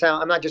Tao and Tao.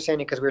 I'm not just saying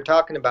it because we were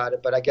talking about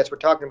it, but I guess we're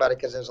talking about it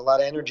because there's a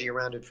lot of energy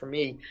around it for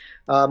me.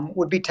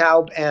 Would be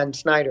Tao and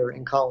Snyder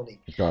in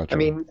Colony. Gotcha. I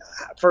mean,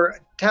 for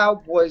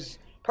Tao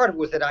part of it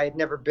was that I had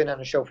never been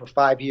on a show for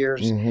 5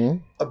 years. Mm-hmm.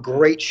 A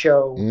great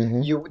show.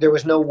 Mm-hmm. There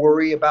was no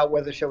worry about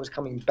whether the show was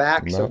coming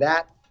back. No. So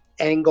that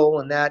angle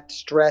and that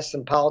stress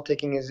and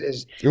politicking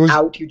is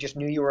out. You just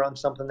knew you were on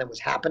something that was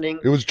happening.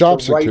 It was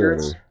job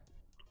security.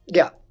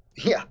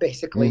 Yeah,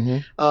 basically.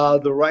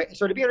 Mm-hmm.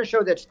 So to be on a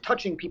show that's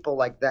touching people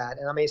like that,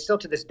 and I mean, still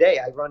to this day,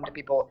 I run into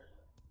people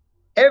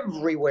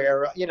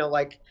everywhere,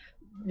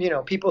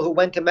 people who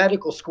went to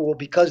medical school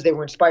because they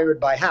were inspired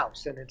by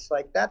House. And it's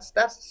like, that's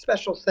a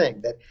special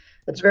thing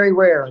that's very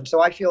rare. And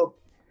so I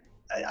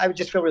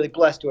just feel really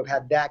blessed to have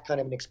had that kind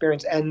of an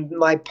experience. And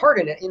my part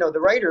in it, the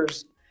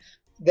writers,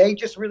 they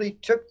just really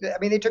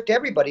they took to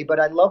everybody, but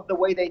I love the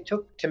way they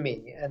took to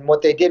me and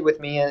what they did with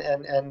me.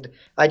 And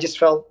I just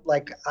felt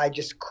like I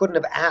just couldn't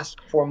have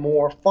asked for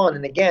more fun.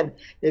 And again,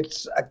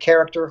 it's a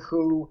character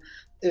who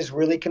is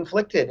really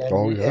conflicted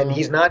and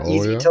he's not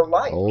easy to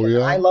like.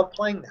 I love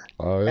playing that.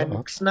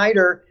 And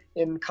Snyder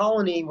in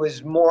Colony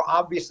was more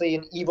obviously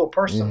an evil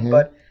person,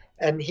 but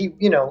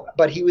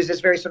he was this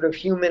very sort of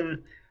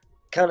human,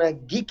 kind of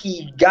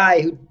geeky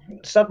guy who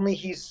suddenly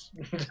he's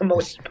the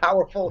most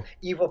powerful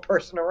evil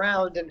person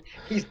around, and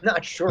he's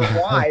not sure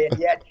why, and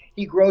yet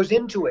he grows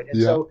into it.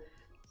 And so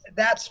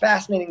that's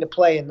fascinating to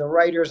play, and the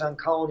writers on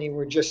Colony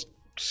were just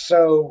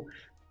so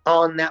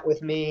on that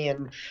with me.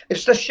 And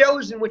it's the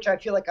shows in which I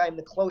feel like I'm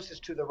the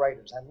closest to the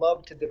writers. I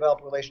love to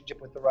develop a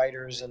relationship with the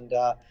writers, and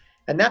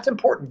that's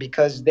important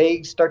because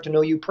they start to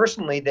know you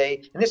personally.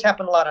 And this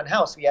happened a lot on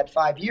House. We had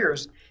 5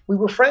 years. We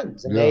were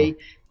friends, and they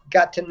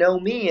got to know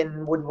me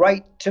and would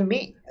write to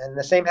me, and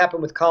the same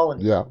happened with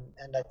Colony.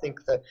 And I think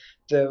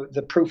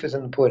the proof is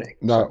in the pudding.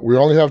 Now we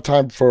only have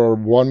time for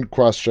one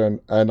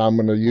question, and I'm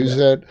going to use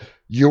it.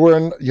 You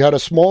had a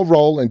small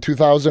role in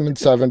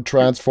 2007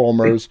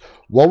 Transformers.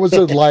 What was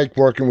it like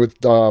working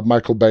with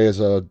Michael Bay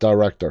as a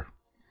director?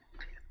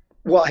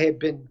 Well,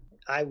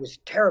 I was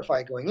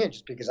terrified going in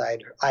just because I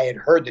had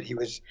heard that he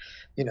was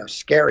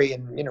scary,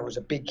 and it was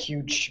a big,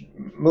 huge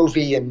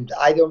movie, and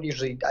I don't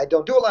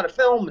do a lot of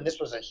film, and this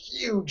was a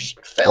huge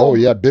film. Oh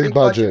yeah, big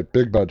budget.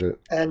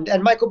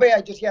 And Michael Bay,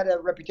 he had a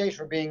reputation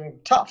for being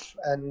tough,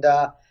 and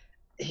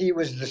he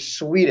was the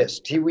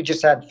sweetest. We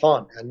just had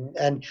fun,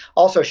 and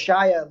also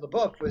Shia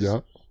LaBeouf was. Yeah.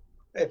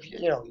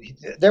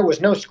 There was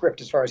no script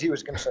as far as he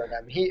was concerned.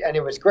 I mean, and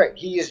it was great.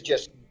 He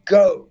just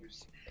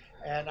goes,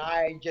 and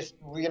I just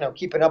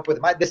keeping up with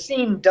him. The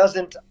scene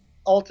doesn't.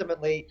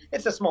 Ultimately,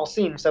 it's a small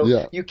scene,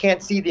 so you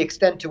can't see the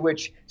extent to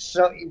which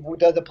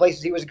the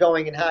places he was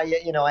going and how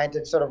I had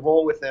to sort of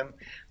roll with him.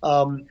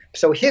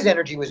 So his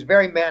energy was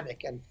very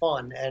manic and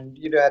fun, and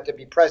you'd have to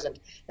be present.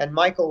 And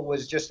Michael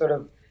was just sort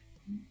of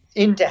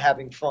into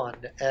having fun,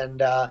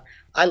 and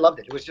I loved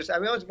it. It was it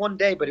was one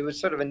day, but it was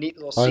sort of a neat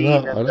little scene.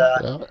 I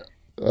know.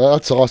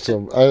 That's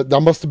awesome.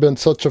 That must have been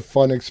such a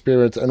fun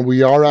experience, and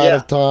we are out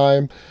of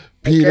time.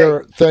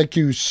 Peter, thank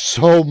you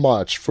so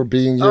much for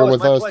being here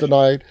with us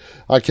tonight.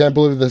 I can't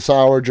believe this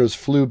hour just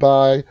flew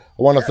by. I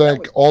want to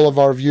thank all of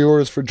our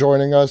viewers for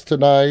joining us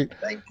tonight.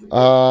 Thank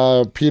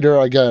you. Peter,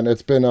 again,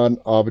 it's been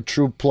a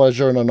true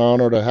pleasure and an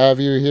honor to have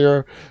you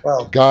here.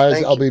 Well,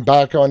 guys, I'll be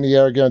back on the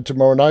air again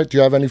tomorrow night. Do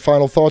you have any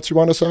final thoughts you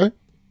want to say?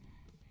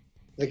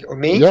 Like, or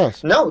me?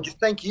 Yes. No, just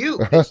thank you.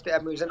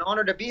 It was an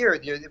honor to be here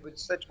with you. It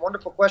was such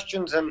wonderful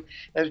questions, and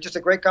it was just a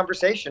great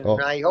conversation. Oh.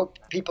 And I hope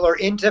people are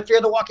into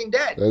Fear the Walking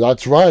Dead.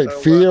 That's right. So,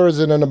 Fear is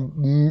in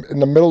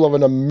the middle of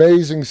an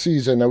amazing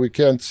season, and we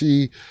can't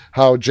see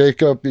how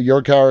Jacob,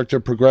 your character,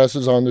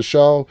 progresses on the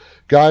show.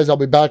 Guys, I'll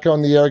be back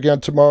on the air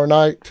again tomorrow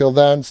night. Till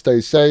then,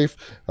 stay safe.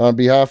 On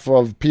behalf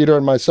of Peter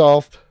and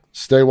myself,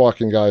 stay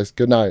walking, guys.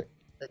 Good night.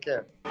 Take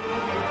care.